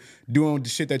into doing the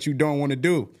shit that you don't want to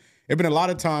do. It's been a lot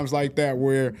of times like that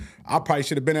where I probably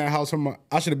should have been at the house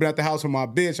with my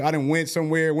bitch. I done went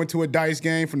somewhere, went to a dice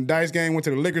game. From the dice game, went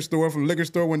to the liquor store. From the liquor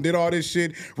store, went and did all this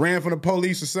shit, ran from the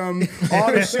police or something.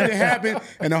 All this shit that happened.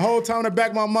 And the whole time in the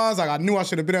back of my mind's like, I knew I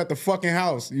should have been at the fucking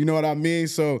house. You know what I mean?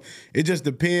 So it just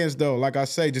depends though. Like I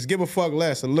say, just give a fuck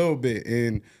less a little bit.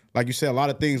 And like you said, a lot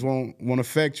of things won't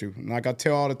affect you. Like I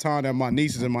tell all the time that my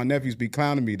nieces and my nephews be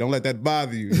clowning me. Don't let that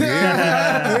bother you.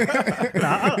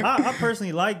 I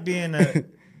personally like being the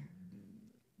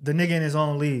nigga in his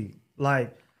own league.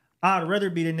 Like, I'd rather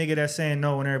be the nigga that's saying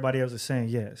no when everybody else is saying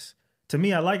yes. To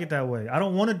me, I like it that way. I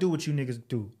don't want to do what you niggas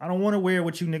do. I don't want to wear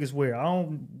what you niggas wear.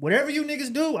 Whatever you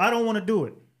niggas do, I don't want to do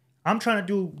it. I'm trying to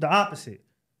do the opposite.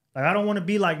 Like, I don't want to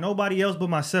be like nobody else but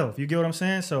myself. You get what I'm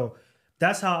saying? So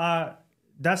that's how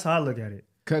I look at it.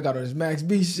 Cut out on this Max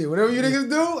B shit. Whatever you niggas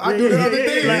do, I do the other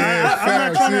thing. Like,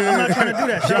 I'm not trying to do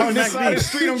that. Shout out to Max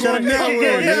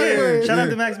B. Shout out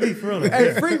to Max B for real.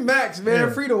 Hey, free Max,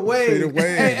 man. Free the wave. Free the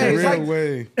wave. Hey, real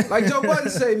wave. Like Joe Budden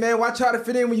say, man, why try to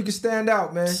fit in when you can stand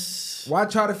out, man? Why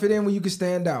try to fit in when you can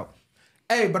stand out?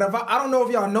 Hey, but if I don't know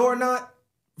if y'all know or not,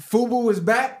 FUBU is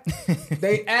back.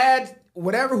 They add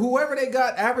whoever they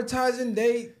got advertising,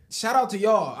 they shout out to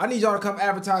y'all. I need y'all to come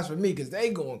advertise for me because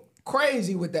they going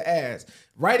crazy with the ads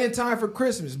right in time for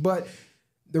Christmas. But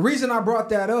the reason I brought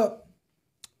that up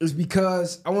is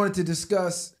because I wanted to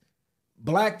discuss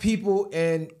black people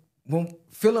and when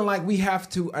feeling like we have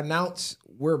to announce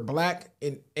we're black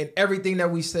in everything that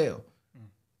we sell.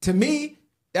 To me,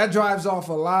 that drives off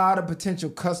a lot of potential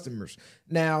customers.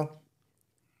 Now,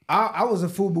 I was a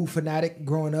FUBU fanatic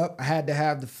growing up. I had to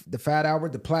have the Fat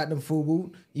Albert, the Platinum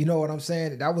FUBU. You know what I'm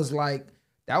saying? That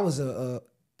was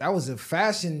a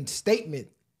fashion statement.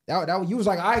 That you was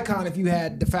like an icon if you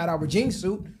had the Fat Albert jean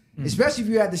suit, especially if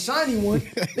you had the shiny one.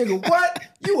 Nigga, what?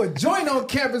 You would join on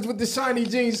campus with the shiny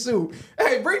jean suit.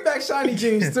 Hey, bring back shiny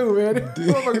jeans too, man.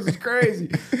 Motherfuckers is crazy.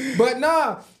 But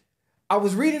nah, I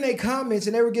was reading their comments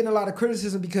and they were getting a lot of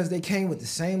criticism because they came with the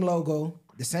same logo,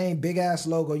 the same big ass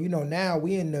logo. You know, now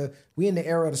we in the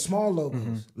era of the small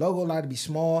logos. Logo like to be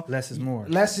small. Less is more.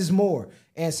 Less is more.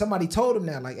 And somebody told them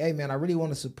that, like, hey man, I really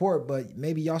want to support, but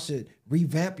maybe y'all should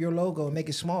revamp your logo and make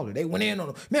it smaller. They went in on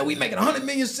them. Man, we making 100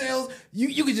 million sales.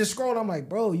 You could just scroll. I'm like,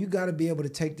 bro, you got to be able to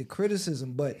take the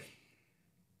criticism. But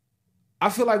I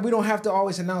feel like we don't have to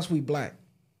always announce we black.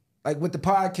 Like with the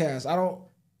podcast, I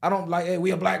don't like, hey,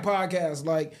 we a black podcast.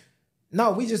 Like,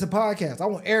 no, we just a podcast. I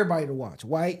want everybody to watch.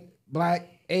 White, black,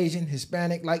 Asian,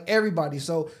 Hispanic, like everybody.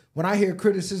 So when I hear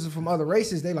criticism from other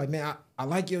races, they like, man, I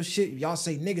like your shit. Y'all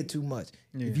say nigga too much.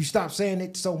 Yeah. If you stop saying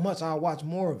it so much, I'll watch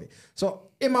more of it. So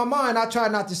in my mind, I try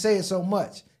not to say it so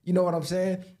much. You know what I'm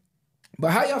saying?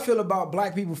 But how y'all feel about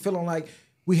black people feeling like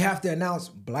we have to announce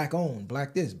black owned,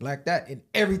 black this, black that in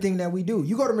everything that we do?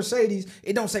 You go to Mercedes,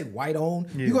 it don't say white owned.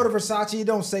 Yeah. You go to Versace, it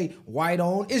don't say white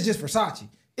owned. It's just Versace.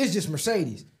 It's just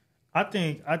Mercedes. I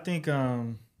think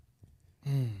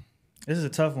this is a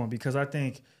tough one because I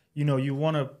think, you know, you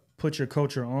want to put your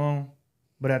culture on,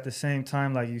 but at the same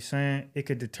time, like you're saying, it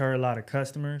could deter a lot of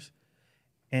customers.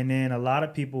 And then a lot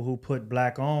of people who put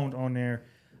black owned on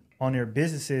their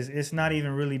businesses, it's not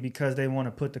even really because they want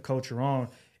to put the culture on.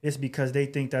 It's because they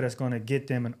think that it's going to get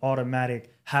them an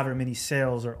automatic however many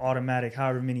sales or automatic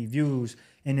however many views.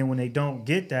 And then when they don't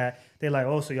get that, they're like,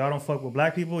 oh, so y'all don't fuck with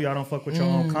black people? Y'all don't fuck with your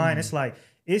own kind? It's like,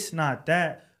 it's not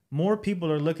that. More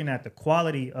people are looking at the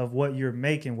quality of what you're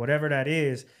making, whatever that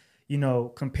is. you know,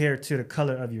 compared to the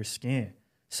color of your skin.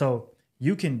 So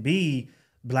you can be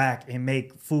black and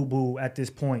make FUBU at this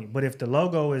point, but if the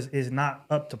logo is not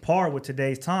up to par with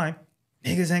today's time,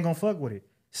 niggas ain't gonna fuck with it.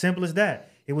 Simple as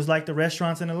that. It was like the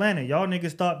restaurants in Atlanta. Y'all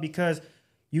niggas thought because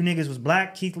you niggas was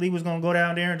black, Keith Lee was gonna go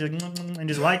down there and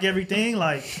just like everything.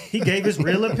 Like, he gave his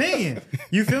real opinion.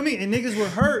 You feel me? And niggas were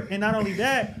hurt. And not only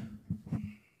that,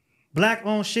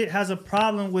 black-owned shit has a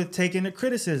problem with taking the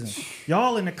criticism.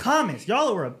 Y'all in the comments,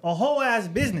 y'all are a whole ass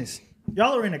business.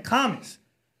 Y'all are in the comments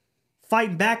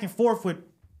fighting back and forth with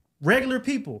regular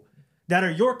people that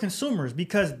are your consumers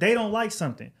because they don't like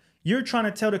something. You're trying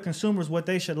to tell the consumers what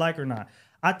they should like or not.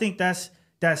 I think that's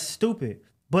stupid.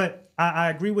 But I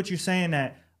agree with you saying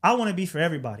that I want to be for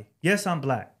everybody. Yes, I'm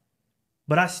black.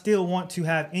 But I still want to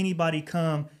have anybody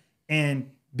come and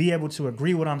be able to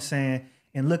agree what I'm saying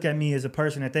and look at me as a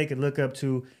person that they could look up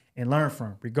to and learn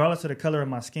from, regardless of the color of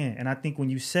my skin. And I think when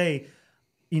you say,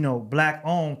 you know, black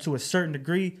owned to a certain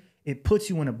degree, it puts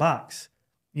you in a box.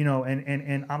 You know,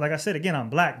 and like I said, again, I'm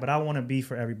black, but I want to be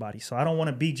for everybody. So I don't want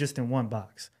to be just in one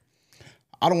box.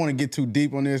 I don't want to get too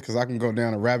deep on this because I can go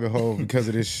down a rabbit hole because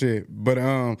of this shit. But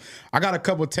I got a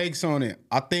couple takes on it.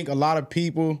 I think a lot of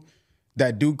people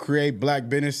that do create black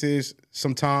businesses,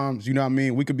 sometimes, you know what I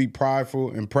mean, we could be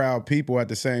prideful and proud people at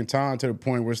the same time to the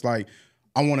point where it's like,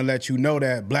 I want to let you know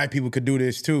that black people could do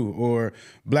this too. Or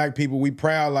black people, we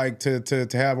proud like to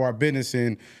have our business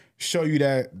and show you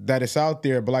that it's out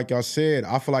there. But like y'all said,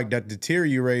 I feel like that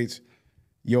deteriorates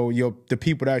the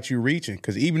people that you're reaching.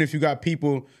 Because even if you got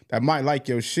people that might like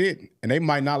your shit and they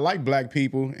might not like black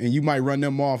people and you might run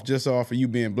them off just off of you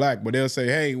being black, but they'll say,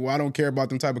 hey, well, I don't care about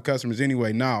them type of customers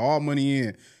anyway. Nah, all money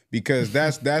in, because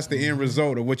that's the end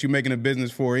result of what you're making a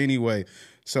business for anyway.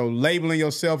 So labeling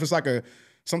yourself, it's like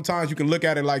sometimes you can look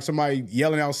at it like somebody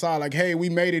yelling outside like, hey, we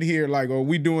made it here, like, or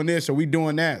we doing this or we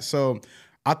doing that. So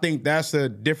I think that's a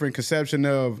different conception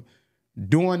of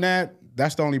doing that.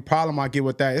 That's the only problem I get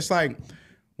with that. It's like,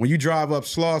 when you drive up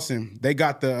Slauson, they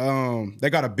got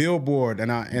a billboard,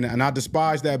 and I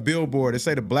despise that billboard. They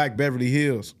say the Black Beverly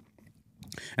Hills,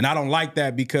 and I don't like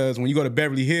that because when you go to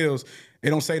Beverly Hills,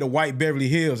 it don't say the white Beverly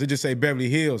Hills. It just say Beverly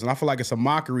Hills, and I feel like it's a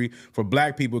mockery for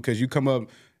black people because you come up.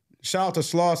 Shout out to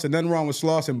Slauson, nothing wrong with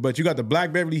Slauson, but you got the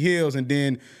Black Beverly Hills, and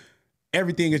then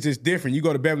everything is just different. You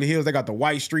go to Beverly Hills, they got the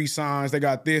white street signs, they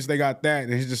got this, they got that,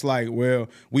 and it's just like, well,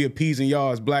 we appeasing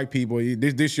y'all as black people.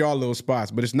 This y'all little spots,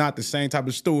 but it's not the same type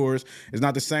of stores. It's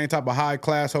not the same type of high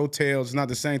class hotels. It's not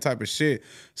the same type of shit.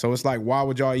 So it's like, why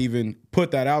would y'all even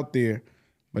put that out there?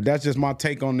 But that's just my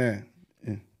take on that.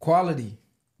 Yeah. Quality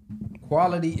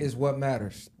is what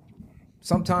matters.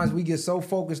 Sometimes we get so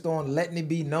focused on letting it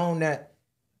be known that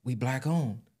we black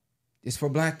owned. It's for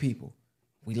black people.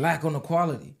 We lack on the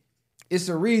quality. It's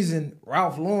a reason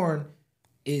Ralph Lauren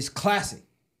is classic.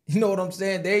 You know what I'm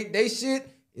saying? They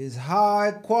shit is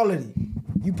high quality.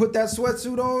 You put that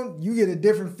sweatsuit on, you get a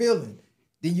different feeling.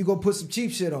 Then you go put some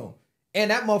cheap shit on. And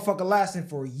that motherfucker lasting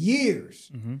for years.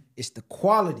 Mm-hmm. It's the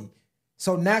quality.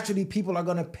 So naturally, people are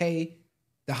going to pay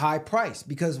the high price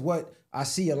because what I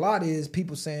see a lot is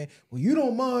people saying, well, you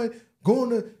don't mind going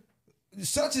to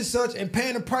such and such and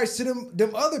paying the price to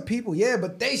them other people. Yeah,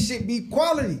 but they should be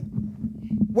quality.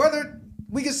 Whether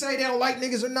we can say they don't like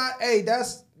niggas or not, hey,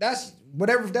 that's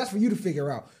whatever, that's for you to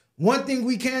figure out. One thing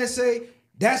we can say,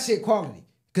 that shit quality.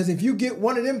 Because if you get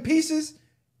one of them pieces,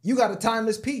 you got a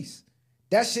timeless piece.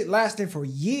 That shit lasting for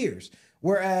years.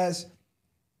 Whereas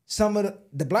some of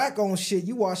the black-owned shit,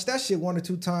 you watch that shit 1 or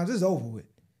 2 times, it's over with.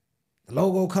 The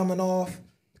logo coming off,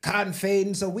 the cotton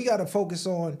fading. So we got to focus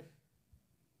on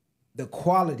the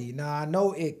quality. Now, I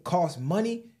know it costs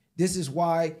money. This is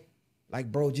why,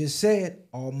 like bro just said,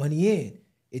 all money in.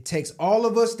 It takes all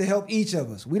of us to help each of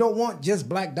us. We don't want just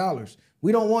black dollars.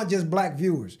 We don't want just black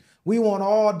viewers. We want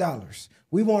all dollars.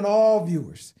 We want all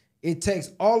viewers. It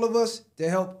takes all of us to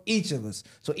help each of us.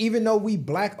 So even though we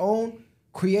black owned,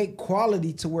 create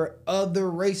quality to where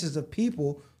other races of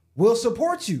people will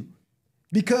support you.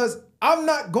 Because I'm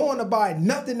not going to buy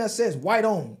nothing that says white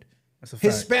owned,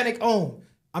 Hispanic owned.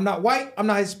 I'm not white, I'm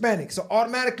not Hispanic. So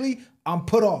automatically I'm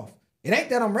put off. It ain't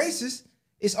that I'm racist.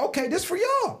 It's okay, this for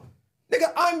y'all.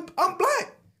 Nigga, I'm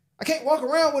black. I can't walk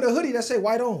around with a hoodie that say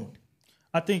white owned.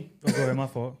 I think, go ahead, my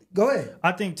fault. Go ahead.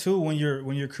 I think too, when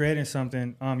you're creating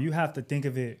something, you have to think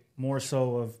of it more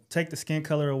so of take the skin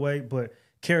color away, but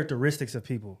characteristics of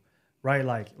people, right?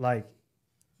 Like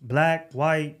black,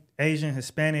 white, Asian,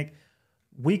 Hispanic,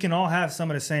 we can all have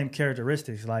some of the same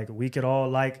characteristics. Like we could all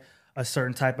like a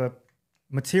certain type of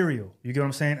material. You get what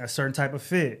I'm saying? A certain type of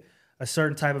fit, a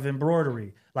certain type of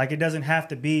embroidery. Like it doesn't have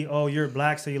to be, oh, you're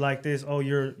black, so you like this. Oh,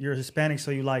 you're Hispanic,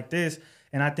 so you like this.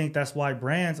 And I think that's why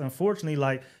brands, unfortunately,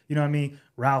 like, you know what I mean,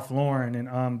 Ralph Lauren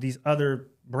and these other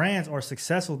brands are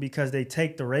successful because they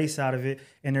take the race out of it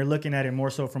and they're looking at it more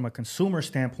so from a consumer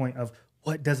standpoint of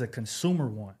what does a consumer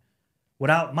want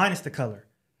without minus the color.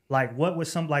 Like what was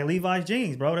some like Levi's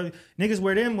jeans, bro? Niggas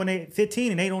wear them when they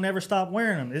 15 and they don't ever stop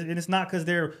wearing them. And it's not because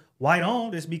they're white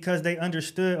owned. It's because they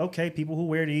understood, okay, people who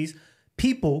wear these,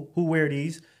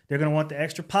 they're gonna want the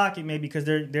extra pocket maybe because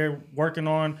they're working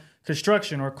on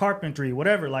construction or carpentry,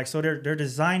 whatever. Like so they're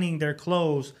designing their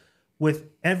clothes with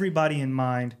everybody in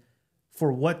mind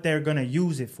for what they're gonna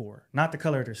use it for, not the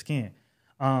color of their skin.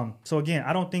 So again,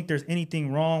 I don't think there's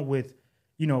anything wrong with,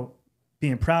 you know,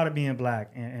 being proud of being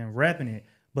black and repping it.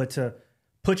 But to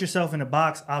put yourself in a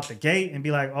box out the gate and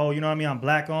be like, oh, you know what I mean? I'm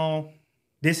black owned.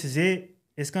 This is it.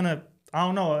 It's going to, I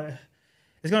don't know.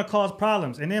 It's going to cause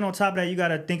problems. And then on top of that, you got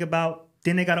to think about,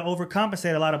 then they got to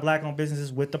overcompensate a lot of black owned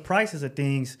businesses with the prices of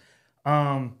things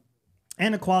and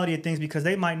the quality of things because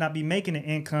they might not be making the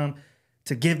income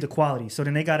to give the quality. So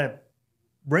then they got to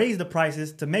raise the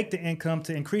prices to make the income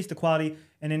to increase the quality.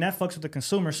 And then that fucks with the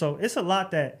consumer. So it's a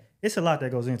lot that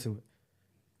goes into it.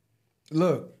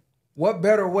 Look. What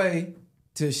better way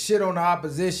to shit on the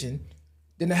opposition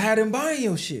than to have them buying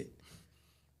your shit?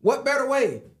 What better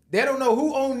way? They don't know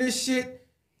who owned this shit.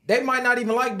 They might not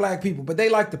even like black people, but they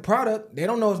like the product. They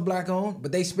don't know it's black owned,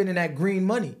 but they spending that green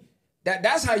money.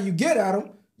 That's how you get at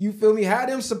them. You feel me? Have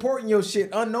them supporting your shit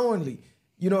unknowingly.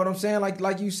 You know what I'm saying?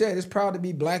 Like you said, it's proud to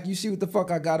be black. You see what the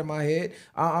fuck I got in my head.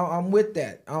 I'm with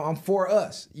that. I'm for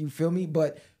us. You feel me?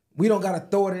 But we don't got to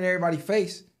throw it in everybody's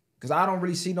face. Because I don't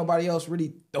really see nobody else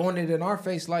really throwing it in our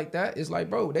face like that. It's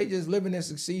like, bro, they just living and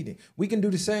succeeding. We can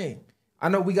do the same. I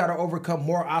know we got to overcome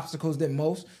more obstacles than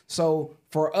most. So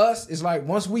for us, it's like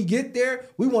once we get there,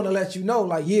 we want to let you know,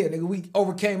 like, yeah, nigga, we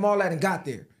overcame all that and got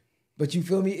there. But you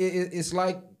feel me? It's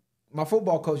like my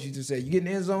football coach used to say, you get in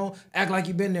the end zone, act like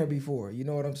you've been there before. You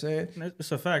know what I'm saying?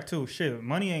 It's a fact, too. Shit,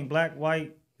 money ain't black,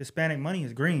 white, Hispanic. Money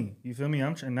is green. You feel me?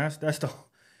 And that's the...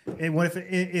 And what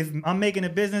if I'm making a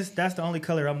business, that's the only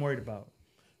color I'm worried about.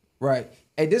 Right.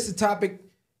 Hey, this is a topic,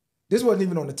 this wasn't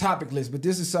even on the topic list, but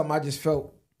this is something I just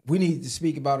felt we needed to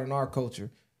speak about in our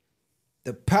culture.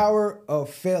 The power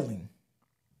of failing.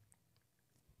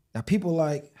 Now people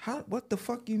like, what the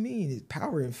fuck you mean? Is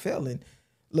power in failing?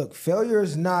 Look, failure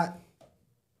is not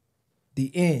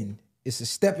the end. It's a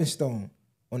stepping stone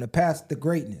on the path to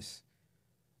greatness.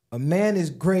 A man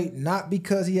is great not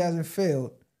because he hasn't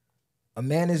failed. A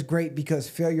man is great because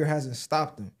failure hasn't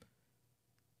stopped him.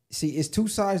 See, it's two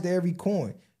sides to every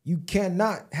coin. You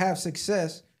cannot have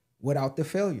success without the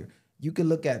failure. You can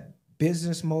look at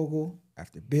business mogul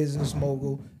after business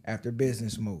mogul after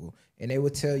business mogul, and they will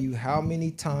tell you how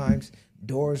many times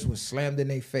doors were slammed in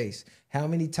their face, how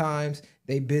many times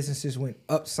their businesses went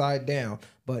upside down.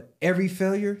 But every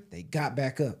failure, they got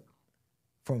back up.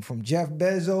 From Jeff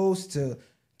Bezos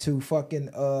to fucking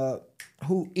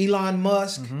Elon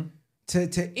Musk. Mm-hmm.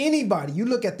 To anybody, you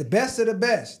look at the best of the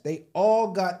best, they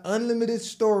all got unlimited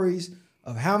stories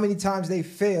of how many times they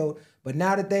failed, but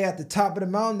now that they at the top of the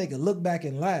mountain, they can look back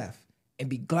and laugh and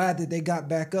be glad that they got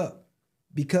back up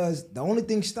because the only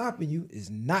thing stopping you is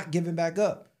not giving back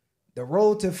up. The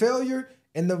road to failure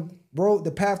and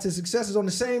the path to success is on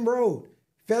the same road.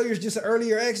 Failure is just an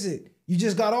earlier exit. You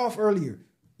just got off earlier.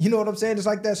 You know what I'm saying? It's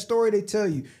like that story they tell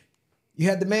you. You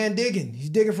had the man digging. He's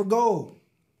digging for gold.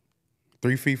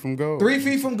 3 feet from gold. 3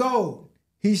 feet from gold.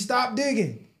 He stopped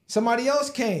digging. Somebody else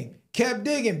came, kept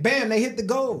digging. Bam, they hit the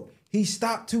gold. He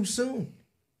stopped too soon.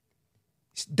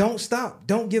 Don't stop.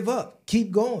 Don't give up.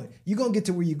 Keep going. You're going to get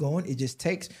to where you're going. It just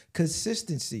takes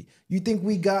consistency. You think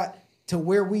we got to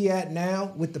where we at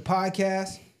now with the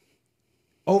podcast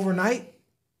overnight?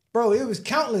 Bro, it was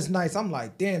countless nights. I'm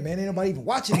like, damn, man, ain't nobody even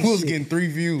watching this I was shit. getting 3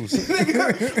 views.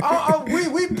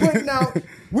 we putting out,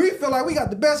 we feel like we got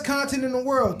the best content in the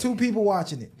world. 2 people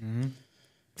watching it. Mm-hmm.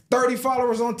 30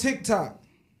 followers on TikTok.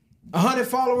 100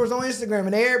 followers on Instagram.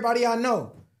 And everybody I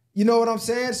know. You know what I'm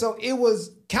saying? So it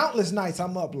was countless nights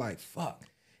I'm up like, fuck.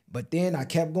 But then I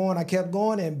kept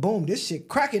going, and boom, this shit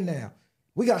cracking now.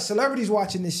 We got celebrities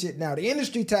watching this shit now. The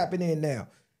industry tapping in now.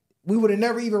 We would have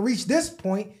never even reached this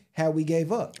point had we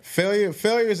gave up. Failure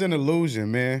is an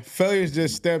illusion, man. Failure is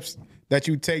just steps that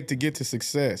you take to get to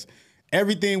success.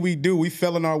 Everything we do, we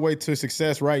fell on our way to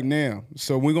success right now.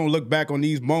 So we're going to look back on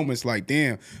these moments like,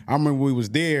 damn, I remember we was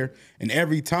there. And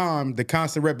every time, the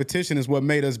constant repetition is what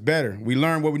made us better. We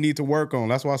learned what we need to work on.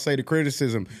 That's why I say the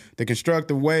criticism, the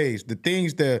constructive ways, the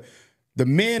things that the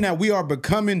men that we are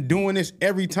becoming doing this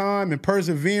every time and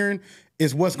persevering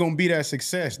is what's going to be that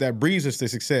success, that breeds us to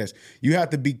success. You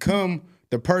have to become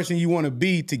the person you want to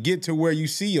be to get to where you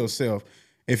see yourself.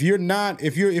 If you're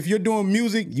doing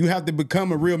music, you have to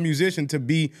become a real musician to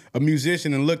be a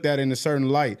musician and looked at in a certain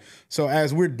light. So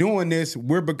as we're doing this,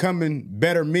 we're becoming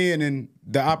better men in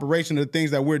the operation of the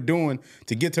things that we're doing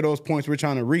to get to those points we're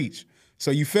trying to reach. So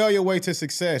you fail your way to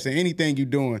success in anything you're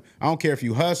doing. I don't care if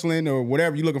you hustling or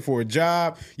whatever, you're looking for a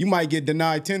job. You might get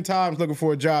denied 10 times looking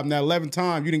for a job. Now 11th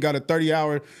time, you done got a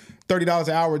 $30 an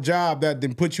hour job that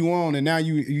then put you on, and now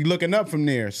you looking up from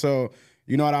there. So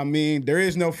you know what I mean? There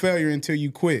is no failure until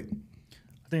you quit.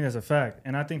 I think that's a fact.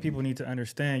 And I think people need to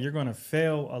understand you're going to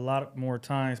fail a lot more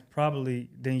times probably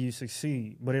than you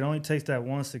succeed. But it only takes that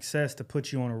one success to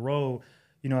put you on a road,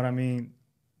 you know what I mean,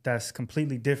 that's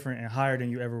completely different and higher than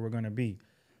you ever were going to be.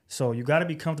 So you got to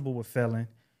be comfortable with failing.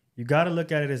 You got to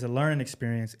look at it as a learning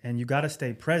experience, and you got to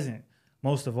stay present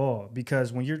most of all,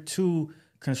 because when you're too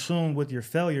consumed with your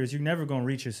failures, you're never going to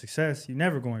reach your success. You're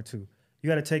never going to. You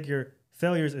got to take your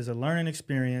failures as a learning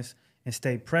experience and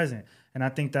stay present. And I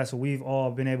think that's what we've all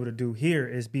been able to do here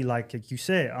is be like you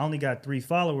said, I only got 3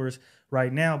 followers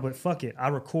right now, but fuck it. I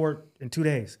record in 2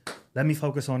 days. Let me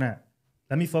focus on that.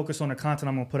 Let me focus on the content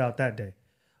I'm going to put out that day.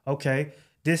 Okay,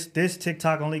 this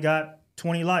TikTok only got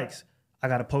 20 likes. I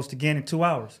got to post again in 2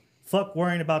 hours. Fuck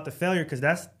worrying about the failure, because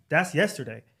that's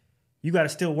yesterday. You got to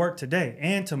still work today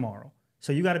and tomorrow.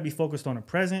 So you got to be focused on the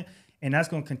present, and that's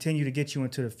going to continue to get you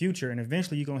into the future, and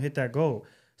eventually you're going to hit that goal.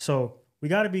 So we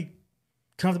got to be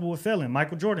comfortable with failing.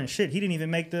 Michael Jordan, shit, he didn't even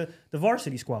make the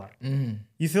varsity squad.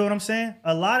 You feel what I'm saying?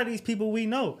 A lot of these people we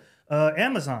know,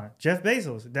 Amazon, Jeff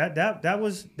Bezos,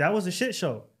 that was a shit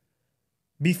show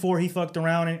before he fucked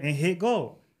around and hit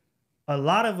gold. A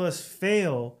lot of us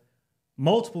fail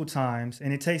multiple times,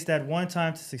 and it takes that one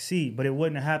time to succeed, but it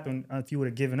wouldn't have happened if you would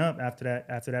have given up after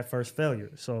that first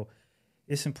failure. So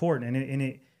it's important.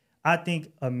 And I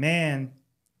think a man,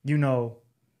 you know,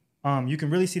 you can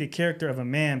really see the character of a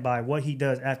man by what he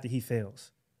does after he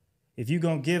fails. If you're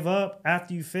going to give up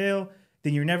after you fail,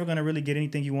 then you're never going to really get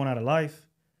anything you want out of life.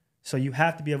 So you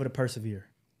have to be able to persevere.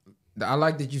 I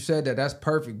like that you said that. That's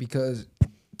perfect, because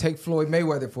take Floyd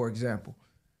Mayweather, for example.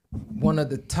 One of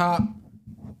the top,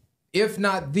 if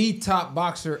not the top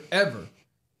boxer ever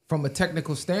from a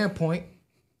technical standpoint.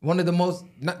 One of the most,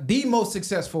 not the most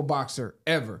successful boxer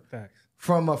ever. Facts.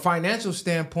 From a financial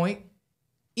standpoint,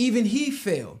 even he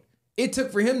failed. It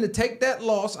took for him to take that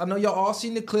loss. I know y'all all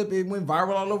seen the clip. It went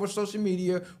viral all over social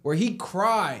media where he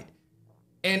cried.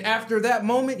 And after that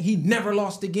moment, he never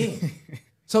lost again.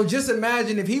 So just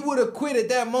imagine if he would have quit at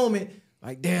that moment,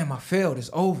 like, damn, I failed, it's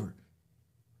over.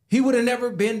 He would have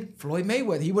never been Floyd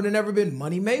Mayweather. He would have never been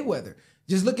Money Mayweather.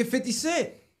 Just look at 50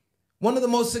 Cent. One of the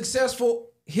most successful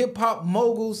hip-hop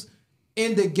moguls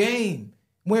in the game.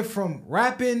 Went from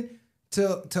rapping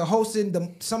to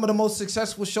hosting some of the most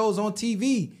successful shows on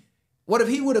TV. What if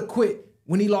he would have quit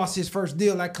when he lost his first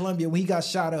deal at Columbia, when he got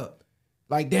shot up?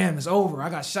 Like, damn, it's over. I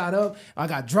got shot up. I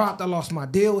got dropped. I lost my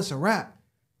deal. It's a wrap.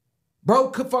 Bro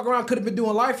could fuck around, could have been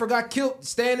doing life, or got killed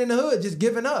staying in the hood, just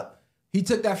giving up. He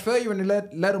took that failure and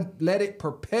let it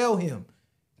propel him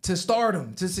to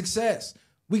stardom, to success.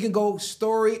 We can go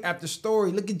story after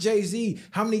story. Look at Jay-Z.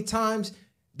 How many times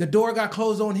the door got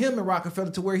closed on him in Rockefeller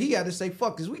to where he had to say,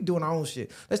 fuck this, we doing our own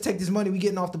shit. Let's take this money, we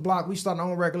getting off the block, we starting our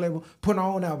own record label, putting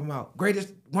our own album out.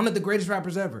 One of the greatest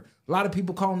rappers ever. A lot of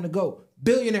people call him the GOAT.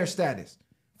 Billionaire status.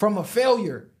 From a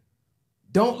failure.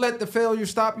 Don't let the failure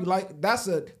stop you. Like, that's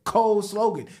a cold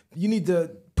slogan. You need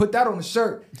to put that on a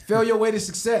shirt. Fail your way to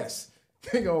success.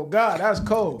 Oh God, that's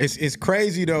cold. It's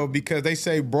crazy though, because they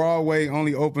say Broadway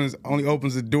only opens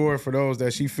the door for those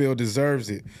that she feel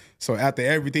deserves it. So after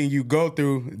everything you go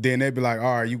through, then they be like,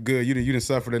 all right, you good, you done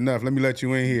suffered enough. Let me let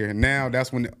you in here. And now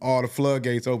that's when all the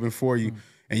floodgates open for you,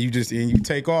 and you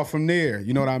take off from there.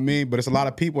 You know what I mean? But it's a lot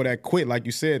of people that quit, like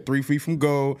you said, 3 feet from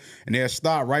goal, and they'll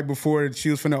stop right before she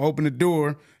was finna open the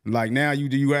door. Like, now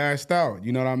you asked out.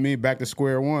 You know what I mean? Back to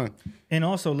square one. And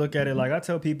also look at it like I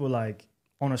tell people, like,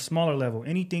 on a smaller level,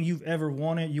 anything you've ever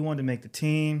wanted, you wanted to make the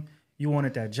team, you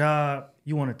wanted that job,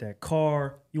 you wanted that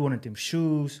car, you wanted them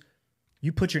shoes,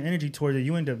 you put your energy towards it,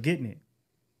 you end up getting it.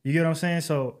 You get what I'm saying?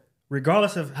 So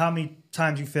regardless of how many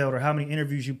times you failed or how many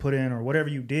interviews you put in or whatever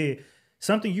you did,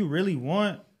 something you really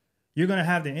want, you're going to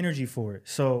have the energy for it.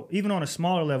 So even on a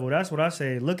smaller level, that's what I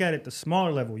say. Look at it the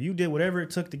smaller level. You did whatever it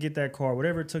took to get that car,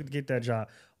 whatever it took to get that job.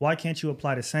 Why can't you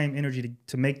apply the same energy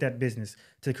to make that business,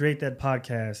 to create that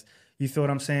podcast? You feel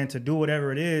what I'm saying? To do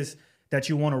whatever it is that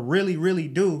you want to really, really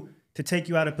do to take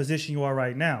you out of position you are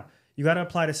right now. You got to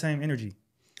apply the same energy.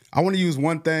 I want to use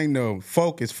one thing though.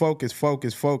 Focus, focus,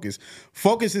 focus, focus.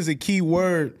 Focus is a key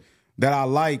word that I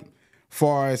like,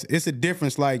 far as it's a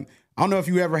difference. Like, I don't know if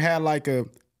you ever had like a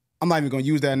I'm not even gonna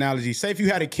use that analogy. Say if you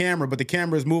had a camera, but the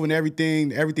camera is moving everything,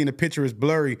 the picture is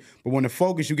blurry, but when the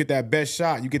focus, you get that best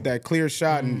shot, you get that clear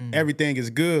shot, and everything is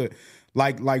good.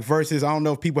 Like versus, I don't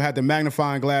know if people had the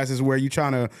magnifying glasses where you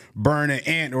trying to burn an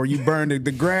ant or you burn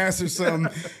the grass or something,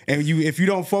 and if you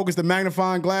don't focus the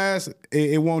magnifying glass,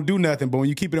 it won't do nothing. But when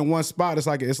you keep it in one spot, it's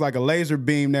like a laser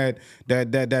beam that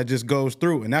just goes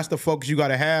through, and that's the focus you got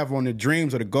to have on the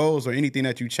dreams or the goals or anything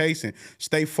that you chasing.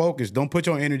 Stay focused. Don't put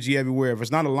your energy everywhere. If it's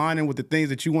not aligning with the things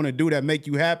that you want to do that make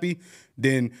you happy,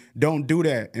 then don't do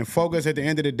that. And focus at the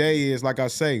end of the day is, like I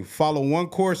say, follow one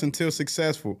course until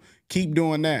successful. Keep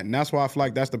doing that. And that's why I feel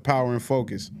like that's the power and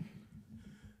focus.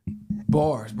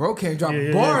 Bars. Bro can't drop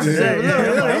bars.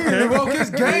 Look, he broke his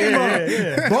game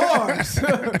up. Bars.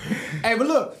 Hey, but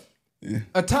look,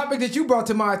 a topic that you brought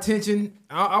to my attention,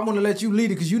 I want to let you lead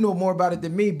it because you know more about it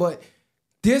than me, but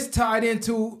this tied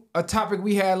into a topic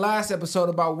we had last episode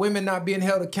about women not being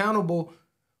held accountable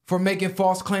for making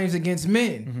false claims against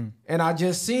men. Mm-hmm. And I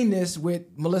just seen this with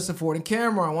Melissa Ford and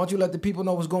Cameron. Why don't you let the people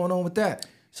know what's going on with that?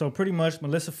 So pretty much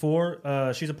Melissa Ford,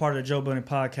 she's a part of the Joe Budden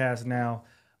podcast now.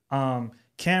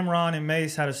 Cameron and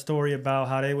Mace had a story about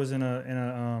how they was in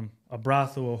a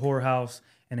brothel, a whorehouse,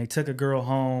 and they took a girl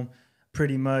home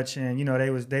pretty much. And, you know,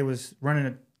 they was running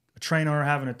a train on her,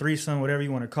 having a threesome, whatever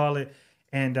you want to call it.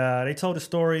 And they told the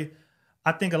story.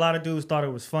 I think a lot of dudes thought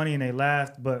it was funny and they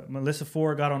laughed, but Melissa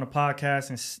Ford got on the podcast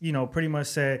and, you know, pretty much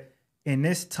said in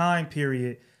this time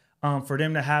period, for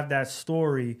them to have that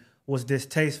story was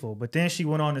distasteful. But then she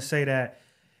went on to say that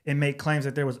and make claims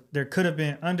that there could have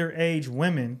been underage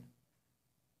women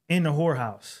in the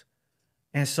whorehouse.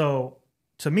 And so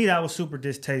to me, that was super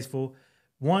distasteful.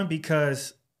 One,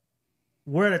 because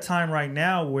we're at a time right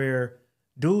now where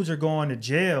dudes are going to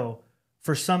jail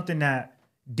for something that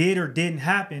did or didn't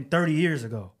happen 30 years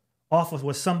ago off of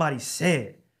what somebody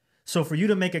said. So for you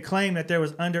to make a claim that there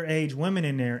was underage women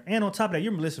in there, and on top of that,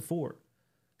 you're Melissa Ford.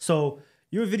 So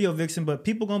you're a video vixen, but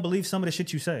people gonna believe some of the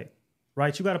shit you say,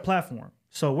 right? You got a platform.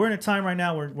 So we're in a time right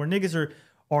now where niggas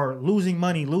are losing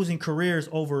money, losing careers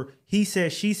over he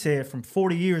said, she said from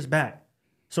 40 years back.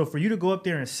 So for you to go up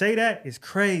there and say that is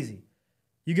crazy.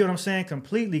 You get what I'm saying?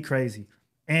 Completely crazy.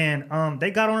 And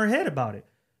they got on her head about it.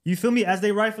 You feel me? As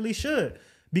they rightfully should.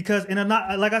 Because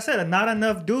like I said, not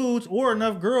enough dudes or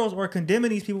enough girls are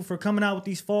condemning these people for coming out with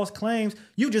these false claims.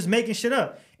 You just making shit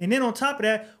up. And then on top of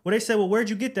that, they said, well, where'd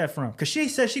you get that from? Because she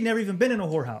said she never even been in a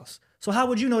whorehouse. So how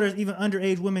would you know there's even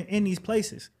underage women in these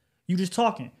places? You just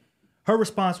talking. Her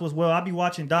response was, well, I be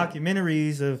watching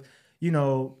documentaries of, you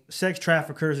know, sex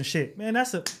traffickers and shit. Man,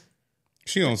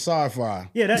 she on sci-fi.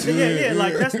 Yeah,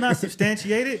 like that's not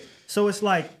substantiated. So it's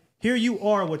like, here you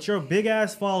are with your big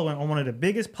ass following on one of the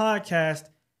biggest podcasts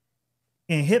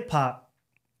in hip hop,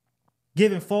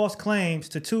 giving false claims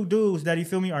to two dudes that, you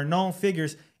feel me, are known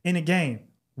figures in the game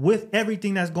with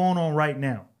everything that's going on right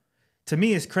now. To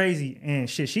me, it's crazy, and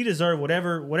shit, she deserved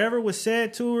whatever was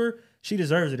said to her. She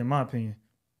deserves it, in my opinion.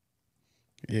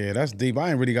 Yeah, that's deep. I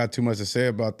ain't really got too much to say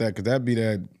about that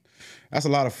because that's a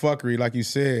lot of fuckery, like you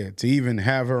said, to even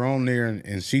have her on there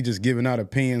and she just giving out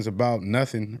opinions about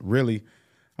nothing, really.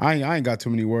 I ain't got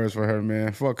too many words for her,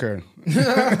 man. Fuck her.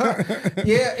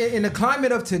 Yeah, in the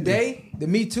climate of today, the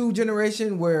Me Too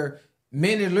generation, where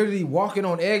men are literally walking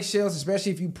on eggshells,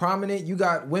 especially if you prominent, you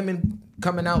got women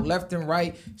coming out left and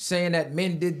right saying that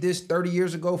men did this 30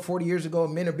 years ago, 40 years ago,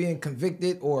 and men are being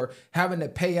convicted or having to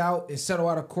pay out and settle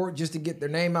out of court just to get their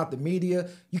name out the media.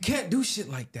 You can't do shit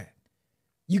like that.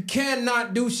 You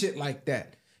cannot do shit like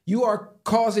that. You are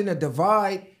causing a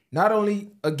divide not only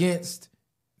against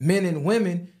men and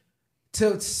women.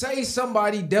 To say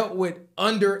somebody dealt with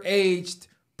underage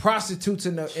prostitutes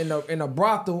in a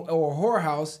brothel or a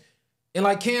whorehouse, and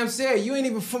like Cam said, you ain't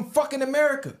even from fucking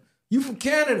America. You from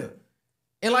Canada.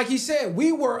 And like he said,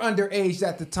 we were underage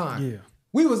at the time. Yeah.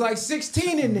 We was like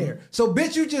 16 in there. So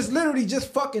bitch, you just literally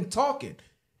just fucking talking.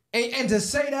 And to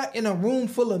say that in a room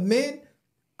full of men,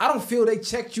 I don't feel they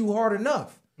checked you hard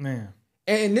enough. Man.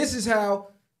 And this is how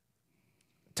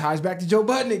ties back to Joe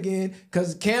Budden again,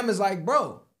 because Cam is like,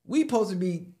 bro, we supposed to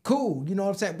be cool. You know what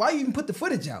I'm saying? Why you even put the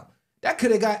footage out? That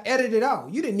could have got edited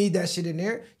out. You didn't need that shit in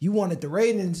there. You wanted the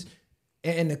ratings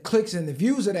and the clicks and the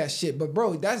views of that shit. But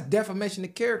bro, that's defamation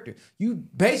of character. You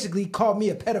basically called me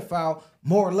a pedophile,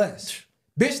 more or less.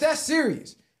 Bitch, that's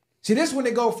serious. See, this when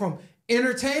they go from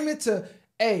entertainment to,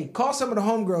 hey, call some of the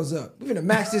homegirls up. We're gonna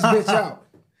max this bitch out.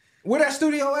 Where that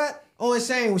studio at? Oh,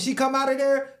 insane. When she come out of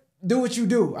there, do what you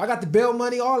do. I got the bail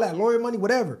money, all that, lawyer money,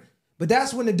 whatever. But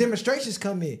that's when the demonstrations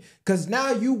come in. Because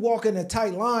now you walk in a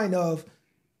tight line of,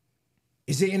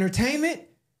 is it entertainment?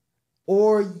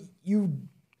 Or you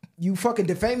you fucking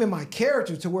defaming my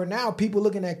character to where now people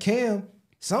looking at Cam,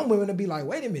 some women will be like,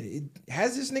 wait a minute,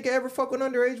 has this nigga ever fucked with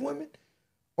underage women?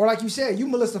 Or like you said, you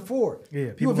Melissa Ford.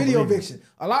 Yeah, you a video vixen.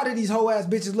 A lot of these hoe ass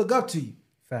bitches look up to you.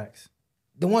 Facts.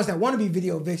 The ones that want to be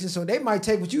video vixens, so they might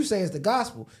take what you say as the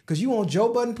gospel because you on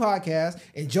Joe Budden podcast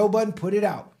and Joe Budden put it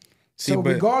out. See, so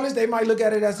regardless, they might look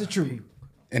at it as the truth.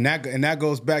 And that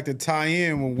goes back to tie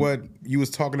in with what you was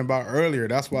talking about earlier.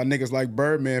 That's why niggas like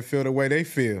Birdman feel the way they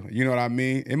feel. You know what I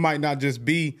mean? It might not just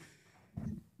be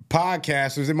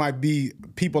podcasters. It might be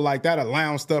people like that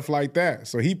allowing stuff like that.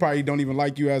 So he probably don't even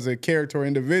like you as a character or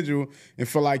individual and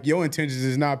feel like your intentions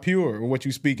is not pure or what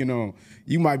you speaking on.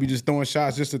 You might be just throwing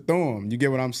shots just to throw them. You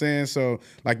get what I'm saying? So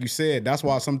like you said, that's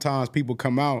why sometimes people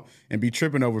come out and be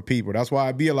tripping over people. That's why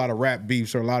it be a lot of rap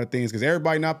beefs or a lot of things because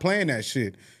everybody not playing that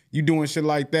shit. You doing shit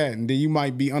like that and then you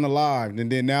might be unalived and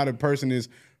then now the person is,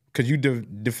 because you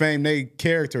defame their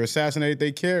character, assassinated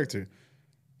their character.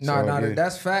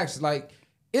 That's facts. Like,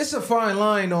 it's a fine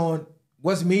line on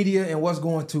what's media and what's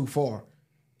going too far.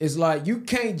 It's like you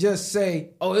can't just say,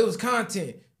 oh, it was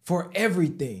content for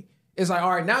everything. It's like,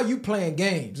 all right, now you playing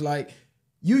games. Like,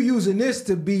 you using this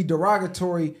to be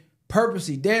derogatory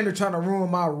purposely. Damn, they're trying to ruin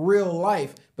my real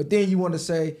life. But then you want to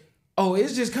say, oh,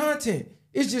 it's just content.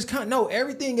 It's just no,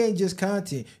 everything ain't just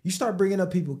content. You start bringing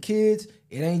up people's kids,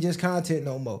 it ain't just content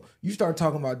no more. You start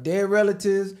talking about dead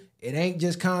relatives, it ain't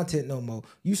just content no more.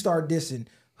 You start dissing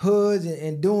hoods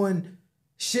and doing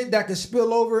shit that could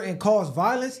spill over and cause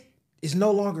violence, it's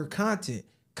no longer content.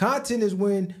 Content is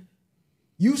when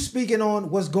you speaking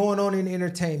on what's going on in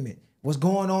entertainment, what's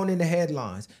going on in the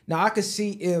headlines. Now, I could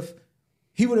see if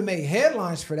he would have made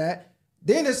headlines for that,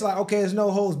 then it's like, okay, there's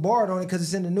no holds barred on it because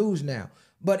it's in the news now.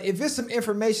 But if it's some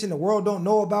information the world don't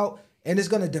know about and it's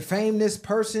going to defame this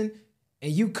person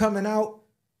and you coming out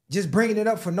just bringing it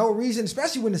up for no reason,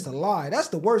 especially when it's a lie. That's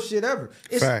the worst shit ever.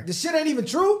 The shit ain't even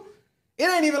true. It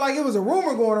ain't even like it was a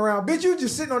rumor going around. Bitch, you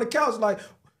just sitting on the couch like,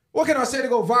 what can I say to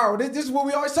go viral? This is what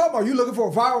we always talk about. You looking for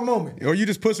a viral moment. Or you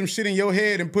just put some shit in your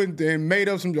head and made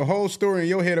up the whole story in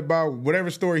your head about whatever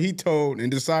story he told and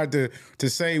decided to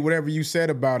say whatever you said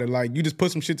about it. Like, you just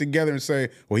put some shit together and say,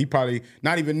 well, he probably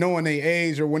not even knowing their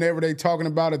age or whenever they talking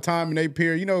about a time in their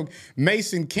period. You know,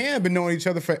 Mace and Cam been knowing each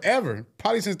other forever.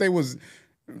 Probably since they was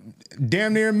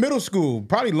damn near middle school.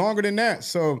 Probably longer than that.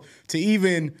 So to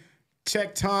even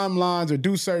check timelines or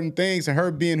do certain things and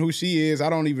her being who she is, I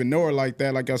don't even know her like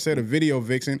that. Like I said, a video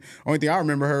vixen. Only thing I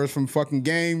remember her is from fucking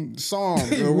Game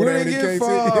songs or whatever the case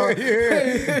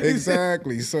is. Yeah,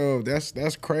 exactly. So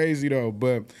that's crazy though.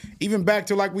 But even back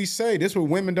to like we say, this where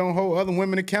women don't hold other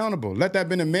women accountable. Let that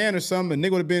been a man or something, a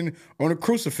nigga would have been on a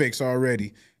crucifix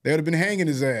already. They would have been hanging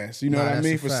his ass. You know what I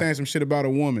mean? For saying some shit about a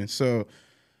woman. So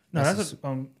go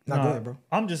ahead, bro.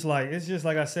 I'm just like, it's just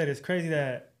like I said, it's crazy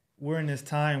that we're in this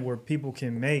time where people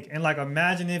can make, and like,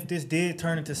 imagine if this did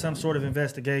turn into some sort of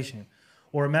investigation,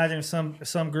 or imagine if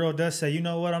some girl does say, you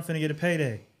know what, I'm finna get a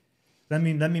payday. Let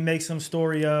me make some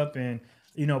story up and,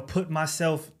 you know, put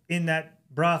myself in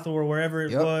that brothel or wherever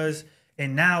it was,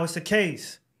 and now it's a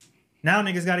case. Now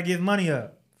niggas got to give money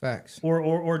up. Facts.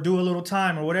 Or do a little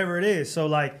time or whatever it is. So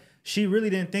like, she really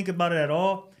didn't think about it at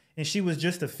all, and she was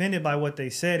just offended by what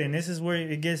they said. And this is where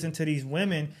it gets into these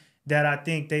women that I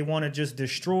think they want to just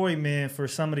destroy men for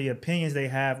some of the opinions they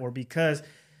have, or because,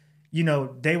 you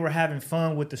know, they were having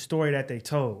fun with the story that they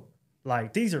told.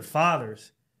 Like, these are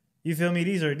fathers. You feel me?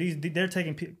 They're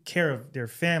taking care of their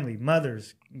family,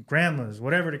 mothers, grandmas,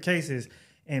 whatever the case is.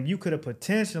 And you could have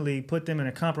potentially put them in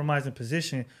a compromising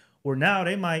position where now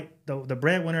they might, the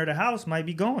breadwinner of the house might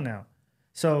be gone now.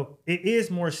 So it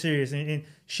is more serious. And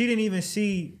she didn't even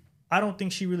see, I don't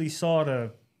think she really saw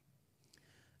the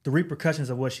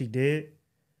repercussions of what she did.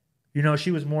 You know,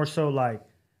 she was more so like,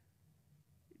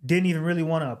 didn't even really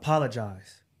want to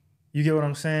apologize. You get what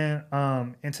I'm saying?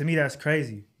 And to me, that's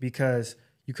crazy because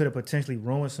you could have potentially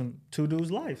ruined two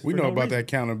dudes' lives. We know about that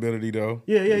accountability though.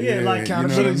 Yeah. Like,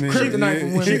 accountability is kryptonite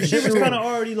for women.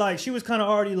 She was kind of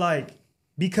already like,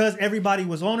 because everybody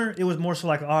was on her, it was more so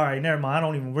like, all right, never mind. I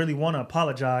don't even really want to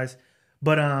apologize.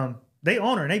 But they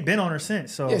own her, and they've been on her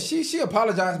since. So yeah, she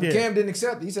apologized, but Cam didn't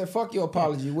accept it. He said, "Fuck your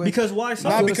apology." Because why?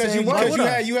 Not because you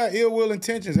had ill will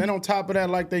intentions, and on top of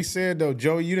that, like they said though,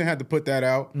 Joey, you didn't have to put that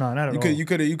out. No, not at all. You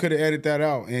could have edited that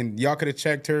out, and y'all could have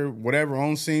checked her whatever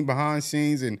on scene, behind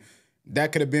scenes, and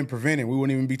that could have been prevented. We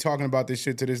wouldn't even be talking about this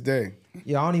shit to this day.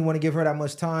 Yeah, I don't even want to give her that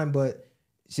much time, but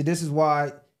see, this is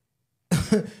why.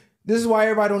 This is why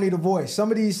everybody don't need a voice.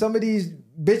 Some of these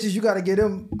bitches, you got to get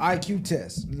them IQ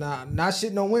tests. Not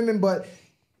shitting on women, but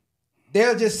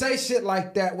they'll just say shit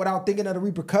like that without thinking of the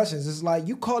repercussions. It's like,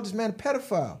 you called this man a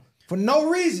pedophile for no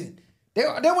reason. They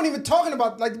weren't even talking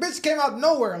about, like, the bitch came out of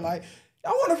nowhere. Like, I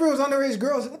wonder if it was underage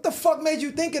girls. What the fuck made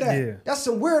you think of that? Yeah. That's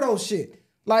some weirdo shit.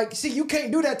 Like, see, you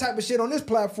can't do that type of shit on this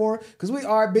platform because we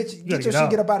are, bitch, get your shit,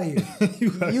 get up out of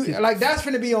here. Like, that's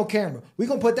finna be on camera. We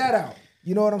gonna put that out.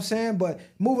 You know what I'm saying? But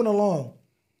moving along.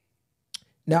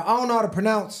 Now, I don't know how to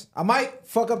pronounce. I might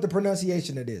fuck up the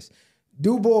pronunciation of this.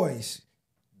 Du Bois.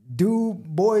 I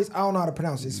don't know how to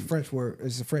pronounce it. It's a French word.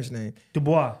 It's a French name.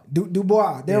 Dubois.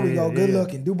 Dubois. There we go. Good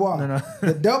looking. Dubois. No.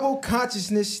 The double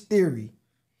consciousness theory.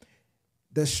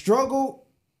 The struggle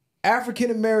African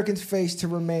Americans face to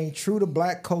remain true to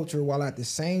black culture while at the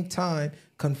same time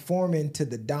conforming to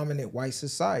the dominant white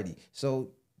society.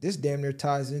 So this damn near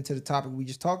ties into the topic we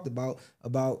just talked about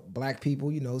black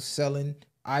people, selling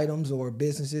items or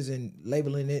businesses and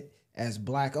labeling it as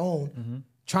black owned,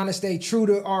 trying to stay true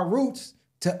to our roots,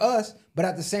 to us, but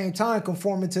at the same time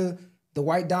conforming to the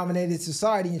white dominated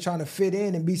society and trying to fit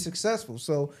in and be successful.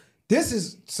 So this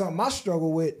is something I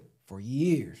struggle with for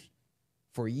years.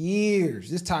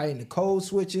 This tie into code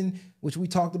switching, which we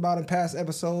talked about in past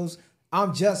episodes.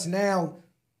 I'm just now,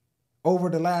 over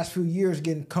the last few years,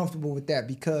 getting comfortable with that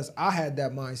because I had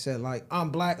that mindset. Like, I'm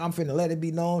black, I'm finna let it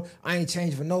be known. I ain't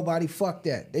changing for nobody. Fuck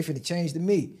that. They finna change to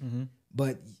me.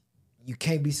 But you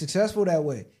can't be successful that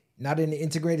way. Not in the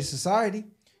integrated society.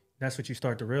 That's what you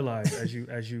start to realize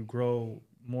as you grow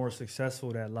more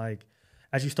successful. That, like,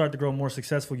 as you start to grow more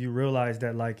successful, you realize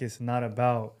that, like, it's not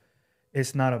about.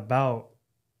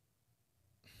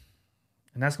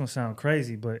 And that's going to sound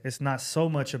crazy, but it's not so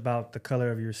much about the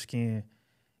color of your skin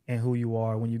and who you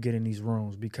are when you get in these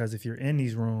rooms. Because if you're in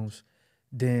these rooms,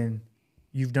 then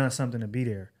you've done something to be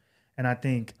there. And I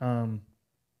think,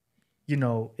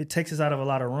 it takes us out of a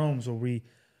lot of rooms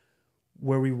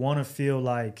where we want to feel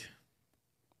like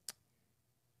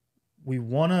we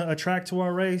want to attract to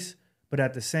our race, but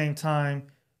at the same time,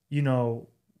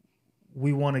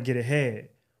 we want to get ahead.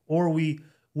 Or we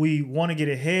want to get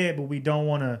ahead, but we don't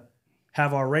want to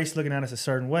have our race looking at us a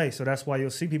certain way. So that's why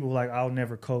you'll see people who are like, I'll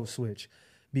never code switch,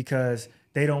 because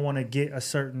they don't want to get a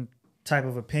certain type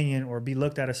of opinion or be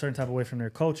looked at a certain type of way from their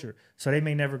culture. So they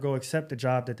may never go accept the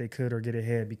job that they could or get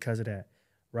ahead because of that,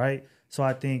 right? So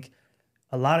I think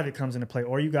a lot of it comes into play.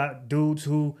 Or you got dudes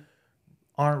who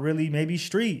aren't really maybe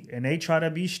street and they try to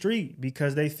be street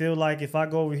because they feel like if I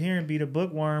go over here and be the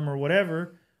bookworm or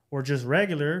whatever, or just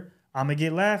regular, I'm going to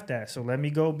get laughed at. So let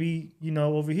me go be,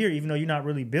 over here, even though you're not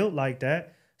really built like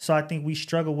that. So I think we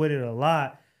struggle with it a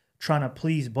lot, trying to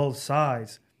please both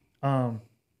sides. And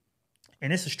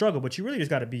it's a struggle, but you really just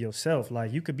got to be yourself.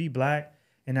 Like, you could be black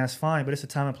and that's fine, but it's a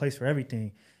time and place for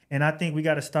everything. And I think we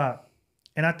got to stop.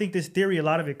 And I think this theory, a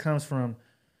lot of it comes from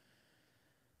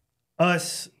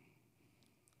us,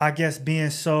 I guess,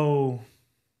 being so,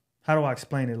 how do I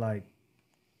explain it? Like,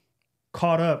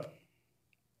 caught up.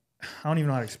 I don't even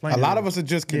know how to explain it. A lot of us are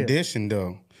just conditioned,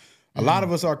 though. A lot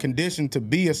of us are conditioned to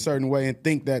be a certain way and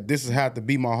think that this has had to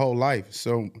be my whole life.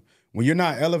 So when you're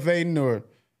not elevating or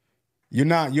you're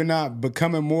not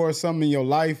becoming more of something in your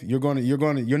life, you're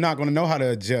not gonna know how to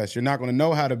adjust. You're not gonna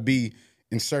know how to be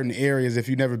in certain areas if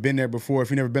you've never been there before. If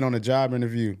you've never been on a job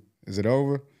interview, is it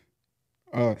over?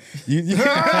 I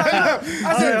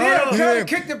said, damn, Curry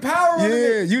kick the power on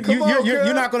it.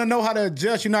 You're not going to know how to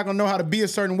adjust. You're not going to know how to be a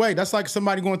certain way. That's like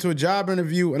somebody going to a job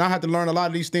interview, and I had to learn a lot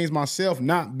of these things myself,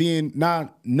 not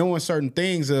knowing certain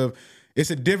things of. It's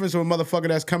a difference with a motherfucker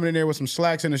that's coming in there with some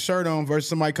slacks and a shirt on versus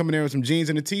somebody coming in there with some jeans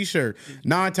and a t-shirt.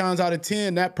 9 times out of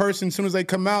 10, that person, as soon as they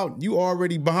come out, you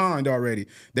already behind already.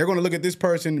 They're going to look at this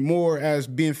person more as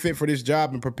being fit for this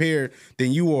job and prepared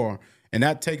than you are. And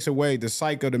that takes away the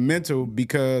psyche, the mental,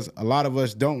 because a lot of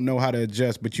us don't know how to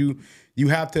adjust. But you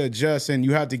have to adjust and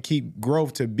you have to keep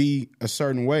growth to be a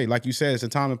certain way. Like you said, it's a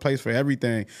time and place for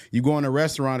everything. You go in a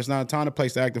restaurant, it's not a time and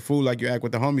place to act the fool like you act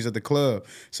with the homies at the club.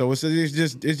 So it's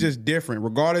just different.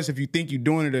 Regardless if you think you're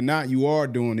doing it or not, you are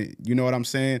doing it. You know what I'm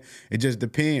saying? It just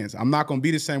depends. I'm not going to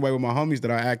be the same way with my homies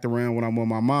that I act around when I'm with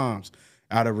my moms.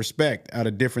 Out of respect, out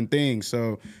of different things.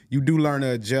 So you do learn to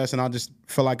adjust, and I just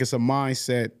feel like it's a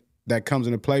mindset that comes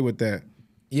into play with that.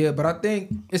 Yeah, but I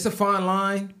think it's a fine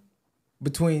line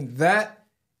between that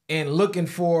and looking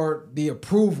for the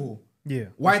approval. Yeah.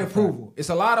 White approval. It's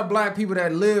a lot of black people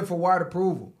that live for white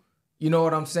approval. You know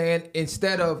what I'm saying?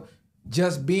 Instead of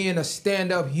just being a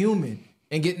stand-up human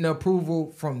and getting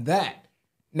approval from that.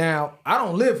 Now, I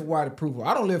don't live for white approval.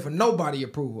 I don't live for nobody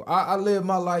approval. I live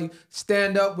my life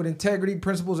stand up with integrity,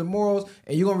 principles, and morals,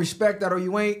 and you're going to respect that or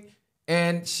you ain't.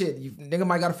 And shit, you nigga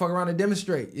might gotta fuck around and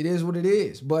demonstrate. It is what it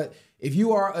is. But if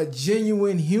you are a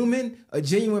genuine human, a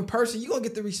genuine person, you're gonna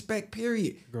get the respect,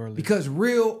 period. Because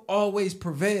real always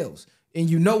prevails. And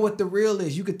you know what the real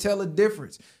is. You could tell a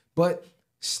difference. But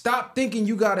stop thinking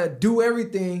you gotta do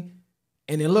everything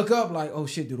and then look up like, oh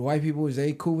shit, do the white people, is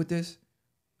they cool with this?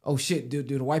 Oh shit, do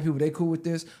the white people, they cool with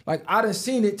this? Like, I done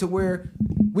seen it to where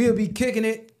we'll be kicking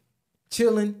it,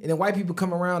 chilling, and then white people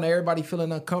come around and everybody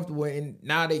feeling uncomfortable, and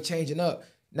now they changing up.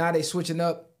 Now they switching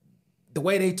up the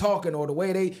way they talking or the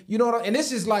way they, you know what I, and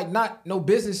this is like not no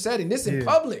business setting. This in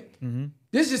public.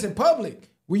 This is in public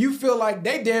where you feel like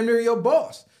they damn near your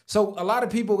boss. So a lot of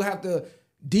people have to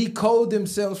decode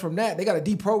themselves from that. They got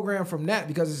to deprogram from that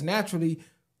because it's naturally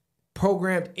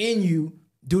programmed in you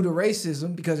due to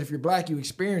racism, because if you're black, you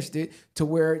experienced it, to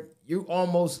where you're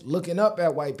almost looking up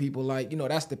at white people like, you know,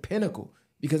 that's the pinnacle,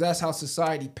 because that's how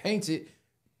society paints it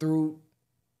through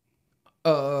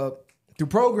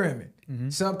programming,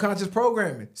 subconscious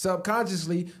programming.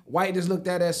 Subconsciously, white is looked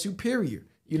at as superior.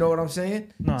 You know what I'm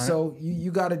saying? No, so you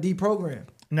got to deprogram.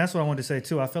 And that's what I wanted to say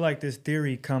too. I feel like this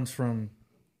theory comes from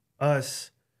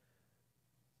us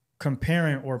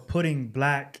comparing or putting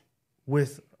black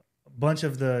with bunch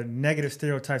of the negative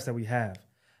stereotypes that we have.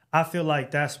 I feel like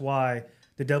that's why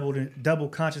the double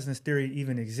consciousness theory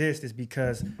even exists, is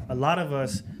because a lot of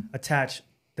us attach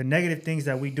the negative things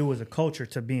that we do as a culture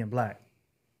to being black.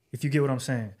 If you get what I'm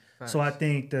saying. Thanks. So I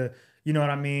think you know what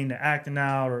I mean, the acting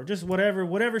out or just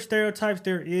whatever stereotypes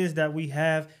there is that we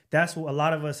have, that's what a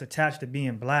lot of us attach to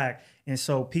being black. And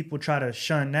so people try to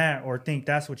shun that or think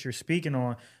that's what you're speaking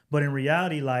on. But in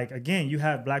reality, like, again, you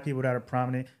have black people that are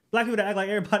prominent, black people that act like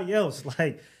everybody else.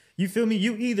 Like, you feel me?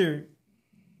 You either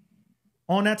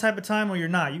on that type of time or you're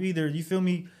not. You feel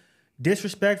me,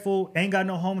 disrespectful, ain't got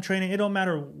no home training. It don't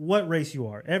matter what race you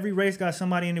are. Every race got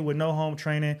somebody in it with no home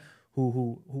training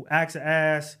who acts an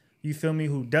ass, you feel me,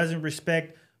 who doesn't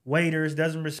respect waiters,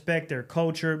 doesn't respect their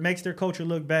culture, makes their culture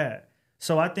look bad.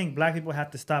 So I think black people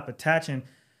have to stop attaching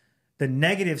the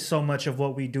negative so much of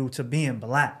what we do to being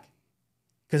black,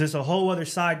 because there's a whole other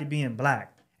side to being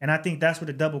black. And I think that's where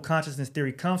the double consciousness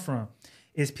theory comes from,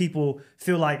 is people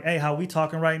feel like, hey, how we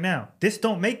talking right now, this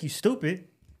don't make you stupid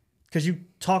because you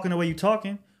talking the way you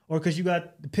talking, or because you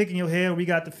got the pick in your hair, or we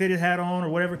got the fitted hat on or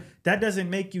whatever. That doesn't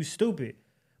make you stupid.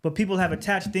 But people have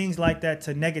attached things like that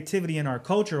to negativity in our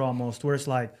culture almost, where it's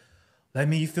like,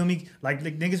 you feel me? Like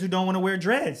the niggas who don't want to wear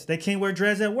dreads, they can't wear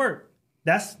dreads at work.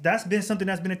 That's been something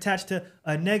that's been attached to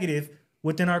a negative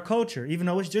within our culture, even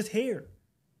though it's just hair.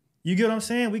 You get what I'm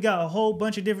saying? We got a whole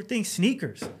bunch of different things.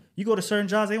 Sneakers. You go to certain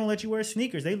jobs, they won't let you wear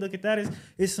sneakers. They look at that as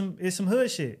it's some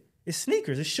hood shit. It's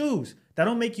sneakers, it's shoes. That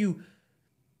don't make you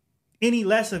any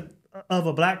less of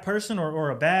a black person or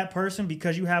a bad person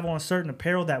because you have on certain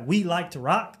apparel that we like to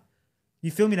rock. You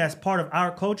feel me? That's part of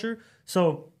our culture.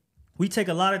 So we take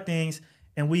a lot of things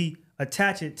and we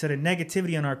attach it to the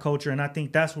negativity in our culture. And I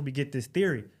think that's where we get this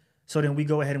theory. So then we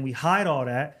go ahead and we hide all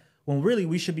that when really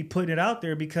we should be putting it out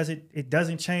there because it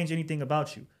doesn't change anything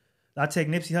about you. I take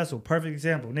Nipsey Hussle, perfect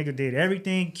example. Nigga did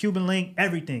everything, Cuban Link,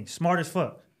 everything. Smart as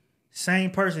fuck.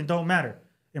 Same person, don't matter.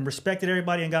 And respected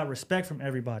everybody and got respect from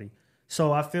everybody.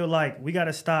 So I feel like we got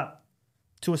to stop,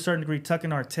 to a certain degree,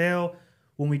 tucking our tail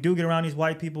when we do get around these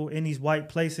white people in these white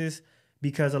places,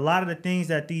 because a lot of the things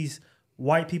that these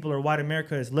white people or white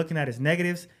America is looking at as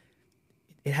negatives,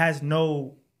 it has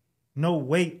no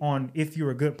weight on if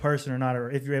you're a good person or not, or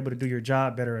if you're able to do your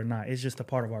job better or not. It's just a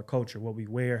part of our culture, what we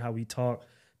wear, how we talk,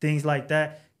 things like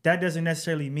that. That doesn't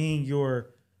necessarily mean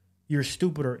you're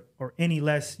stupid or any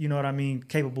less, you know what I mean,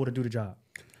 capable to do the job.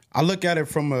 I look at it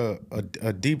from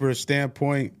a deeper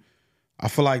standpoint. I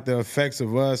feel like the effects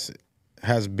of us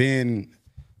has been,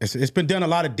 it's been done a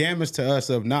lot of damage to us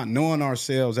of not knowing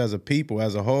ourselves as a people,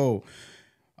 as a whole.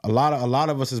 A lot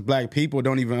of us as black people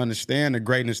don't even understand the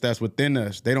greatness that's within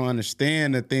us. They don't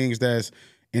understand the things that's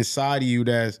inside of you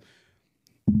that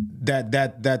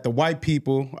the white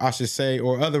people, I should say,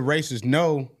 or other races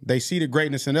know. They see the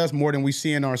greatness in us more than we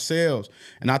see in ourselves.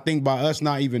 And I think by us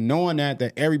not even knowing that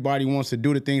everybody wants to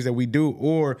do the things that we do,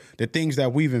 or the things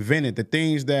that we've invented, the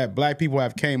things that black people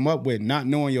have came up with, not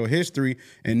knowing your history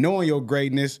and knowing your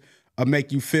greatness,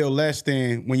 make you feel less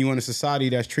than when you're in a society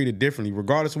that's treated differently.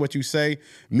 Regardless of what you say,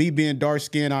 me being dark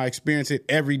skinned, I experience it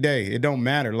every day. It don't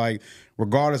matter, like,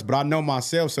 regardless, but I know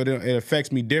myself, so it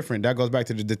affects me different. That goes back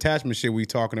to the detachment shit we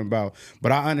talking about.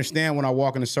 But I understand when I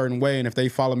walk in a certain way, and if they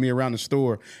follow me around the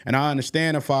store, and I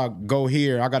understand if I go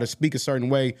here, I got to speak a certain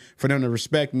way for them to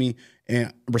respect me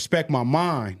and respect my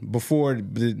mind. Before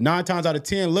 9 times out of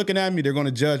 10 looking at me, they're going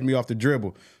to judge me off the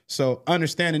dribble. So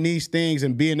understanding these things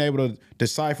and being able to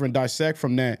decipher and dissect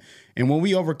from that. And when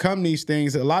we overcome these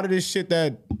things, a lot of this shit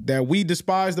that we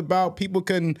despised about, people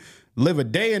couldn't live a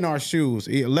day in our shoes,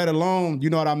 let alone, you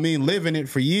know what I mean, live in it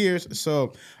for years.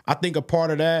 So I think a part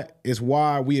of that is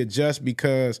why we adjust,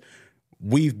 because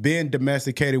we've been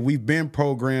domesticated. We've been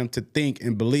programmed to think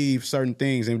and believe certain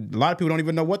things. And a lot of people don't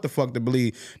even know what the fuck to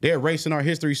believe. They're erasing our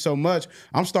history so much.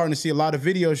 I'm starting to see a lot of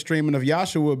videos streaming of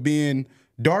Yahshua being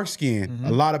dark skinned.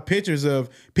 A lot of pictures of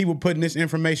people putting this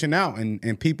information out,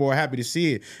 and people are happy to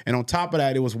see it. And on top of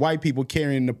that, it was white people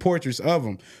carrying the portraits of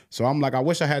him. So I'm like, I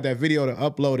wish I had that video to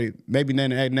upload it maybe in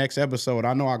the next episode.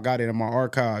 I know I got it in my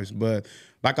archives, but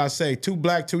like I say, too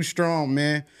black, too strong,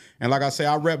 man. And like I say,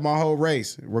 I rep my whole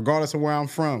race, regardless of where I'm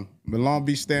from. But Long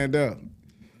Beach, stand up.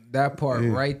 That part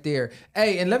right there.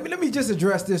 Hey, and let me just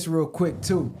address this real quick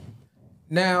too.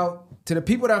 Now, to the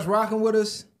people that's rocking with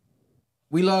us,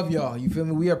 we love y'all. You feel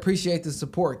me? We appreciate the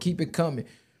support. Keep it coming.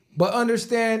 But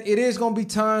understand, it is going to be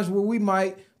times where we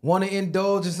might want to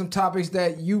indulge in some topics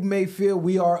that you may feel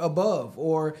we are above,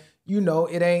 or, you know,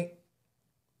 it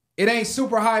ain't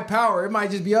super high power. It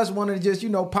might just be us wanting to just, you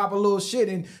know, pop a little shit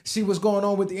and see what's going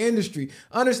on with the industry.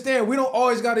 Understand, we don't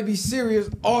always got to be serious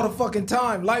all the fucking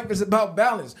time. Life is about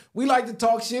balance. We like to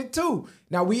talk shit too.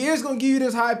 Now, we is going to give you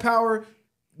this high power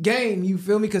game, you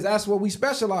feel me? Because that's what we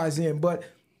specialize in. But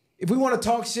if we want to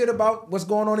talk shit about what's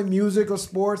going on in music or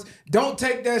sports, don't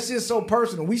take that shit so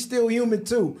personal. We still human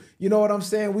too. You know what I'm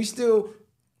saying? We still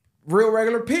real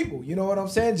regular people. You know what I'm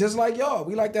saying? Just like y'all.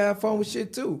 We like to have fun with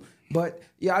shit too. But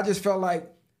yeah, I just felt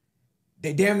like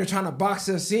they damn near trying to box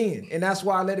us in. And that's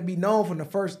why I let it be known from the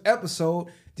first episode.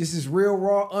 This is real,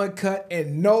 raw, uncut,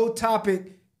 and no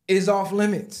topic is off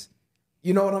limits.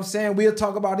 You know what I'm saying? We'll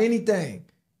talk about anything.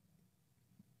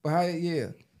 But yeah.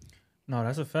 No,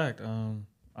 that's a fact.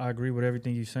 I agree with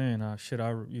everything you're saying.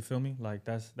 You feel me? Like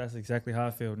that's exactly how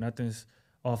I feel. Nothing's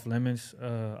off limits.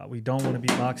 We don't want to be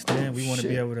boxed in. We want to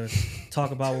be able to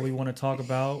talk about what we want to talk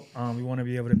about. We want to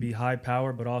be able to be high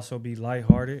powered, but also be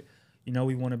lighthearted. You know,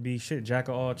 we want to be jack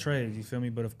of all trades. You feel me?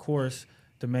 But of course,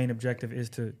 the main objective is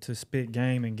to spit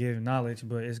game and give knowledge.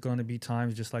 But it's going to be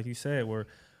times, just like you said, where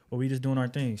we just doing our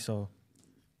thing. So.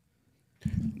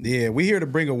 Yeah, we here to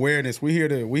bring awareness. We here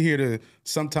to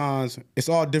sometimes it's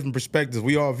all different perspectives.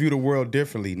 We all view the world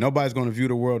differently. Nobody's going to view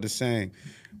the world the same.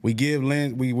 We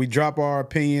drop our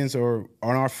opinions or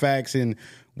on our facts, and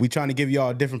we trying to give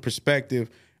y'all a different perspective,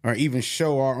 or even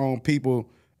show our own people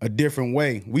a different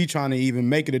way. We trying to even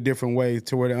make it a different way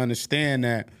to where to understand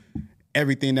that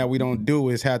everything that we don't do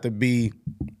is have to be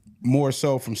more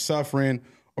so from suffering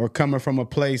or coming from a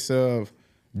place of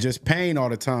just pain all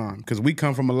the time, because we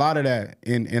come from a lot of that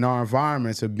in our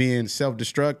environments of being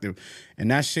self-destructive, and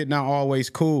that shit not always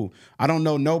cool. I don't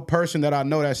know no person that I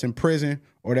know that's in prison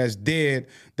or that's dead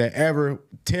that ever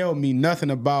tell me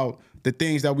nothing about the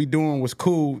things that we doing was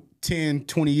cool 10,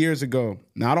 20 years ago.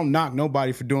 Now, I don't knock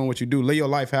nobody for doing what you do. Live your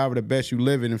life however the best you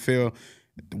live it and feel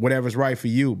whatever's right for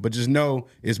you, but just know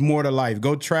it's more to life.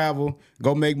 Go travel,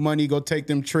 go make money, go take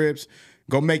them trips,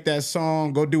 go make that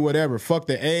song, go do whatever. Fuck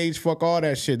the age, fuck all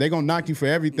that shit. They gonna knock you for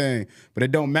everything, but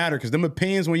it don't matter, because them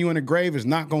opinions when you in the grave is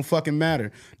not gonna fucking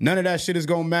matter. None of that shit is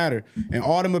gonna matter. And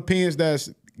all them opinions that's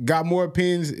got more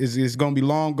opinions is gonna be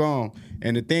long gone.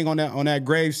 And the thing on that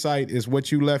grave site is what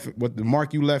the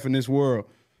mark you left in this world.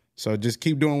 So just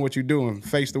keep doing what you're doing.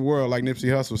 Face the world, like Nipsey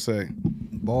Hussle say.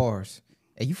 Bars.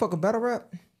 Hey, you fucking battle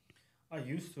rap? I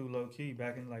used to, low key,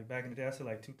 back in the day. I said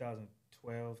like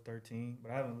 2012, 13,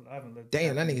 but I haven't looked.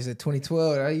 Damn, that nigga said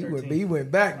 2012. You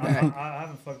went back. I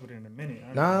haven't fucked with it in a minute.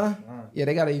 Nah. Yeah,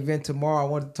 they got an event tomorrow. I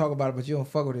wanted to talk about it, but you don't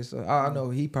fuck with it. So I know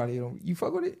he probably don't. You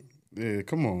fuck with it? Yeah,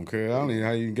 come on, cuz. I don't even know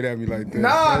how you can get at me like that.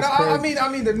 I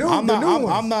mean the new ones.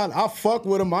 I fuck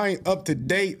with them. I ain't up to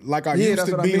date like I used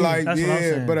to be. Like,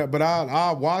 yeah, but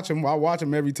I watch them. I watch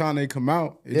them every time they come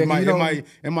out. It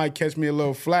might catch me a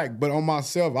little flack, but on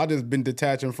myself, I just been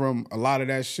detaching from a lot of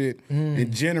that shit in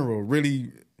general.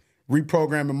 Really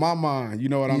reprogramming my mind. You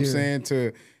know what I'm saying?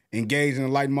 To engage and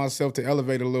enlighten myself, to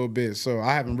elevate a little bit. So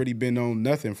I haven't really been on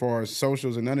nothing for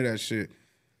socials and none of that shit.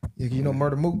 Yeah, you know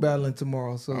Murder Mook battling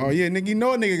tomorrow. So. Oh yeah, nigga, you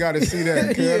know a nigga got to see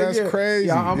that. That's crazy.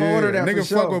 Yeah, I'm gonna order that nigga for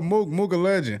sure. Fuck with Mook. Mook a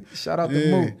legend. Shout out to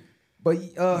Mook. But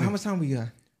how much time we got?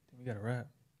 We got a wrap.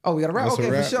 Oh, we got a wrap? That's okay,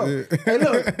 for sure. Yeah. Hey,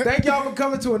 look, thank y'all for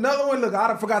coming to another one. Look,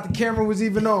 I forgot the camera was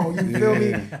even on. You feel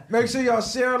me? Make sure y'all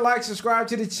share, like, subscribe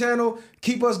to the channel.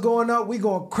 Keep us going up. We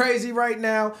going crazy right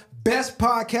now. Best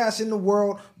podcast in the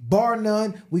world, bar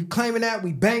none. We claiming that.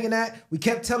 We banging that. We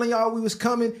kept telling y'all we was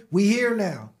coming. We here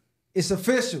now. It's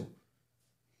official.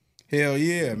 Hell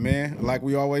yeah, man. Like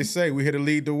we always say, we here to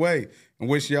lead the way. And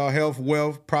wish y'all health,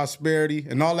 wealth, prosperity,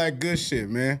 and all that good shit,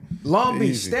 man. Long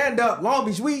Beach, stand up. Long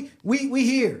Beach, we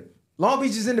here. Long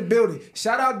Beach is in the building.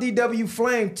 Shout out DW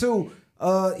Flame, too.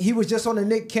 He was just on the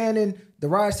Nick Cannon The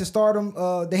Rise to Stardom.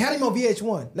 They had him on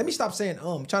VH1. Let me stop saying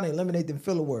I'm trying to eliminate them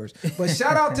filler words. But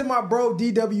shout out to my bro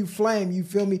DW Flame, you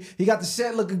feel me? He got the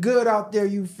set looking good out there,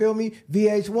 you feel me?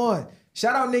 VH1.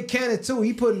 Shout out Nick Cannon too.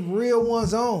 He putting real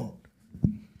ones on.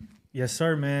 Yes,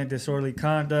 sir, man. Disorderly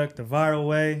conduct, the viral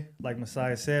way. Like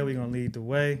Messiah said, we're gonna lead the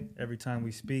way. Every time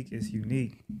we speak, it's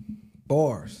unique.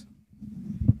 Bars.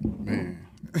 Man.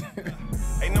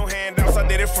 Ain't no handouts, I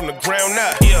did it from the ground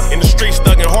up. In the streets,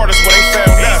 thugging hardest when they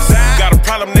found us. Got a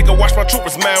problem, nigga, watch my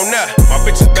troopers mount up. My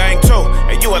bitches bang too,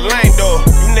 and you a lame though.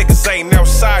 You niggas ain't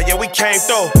outside, yeah, we came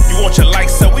through. You want your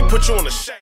lights up, we put you on the shade.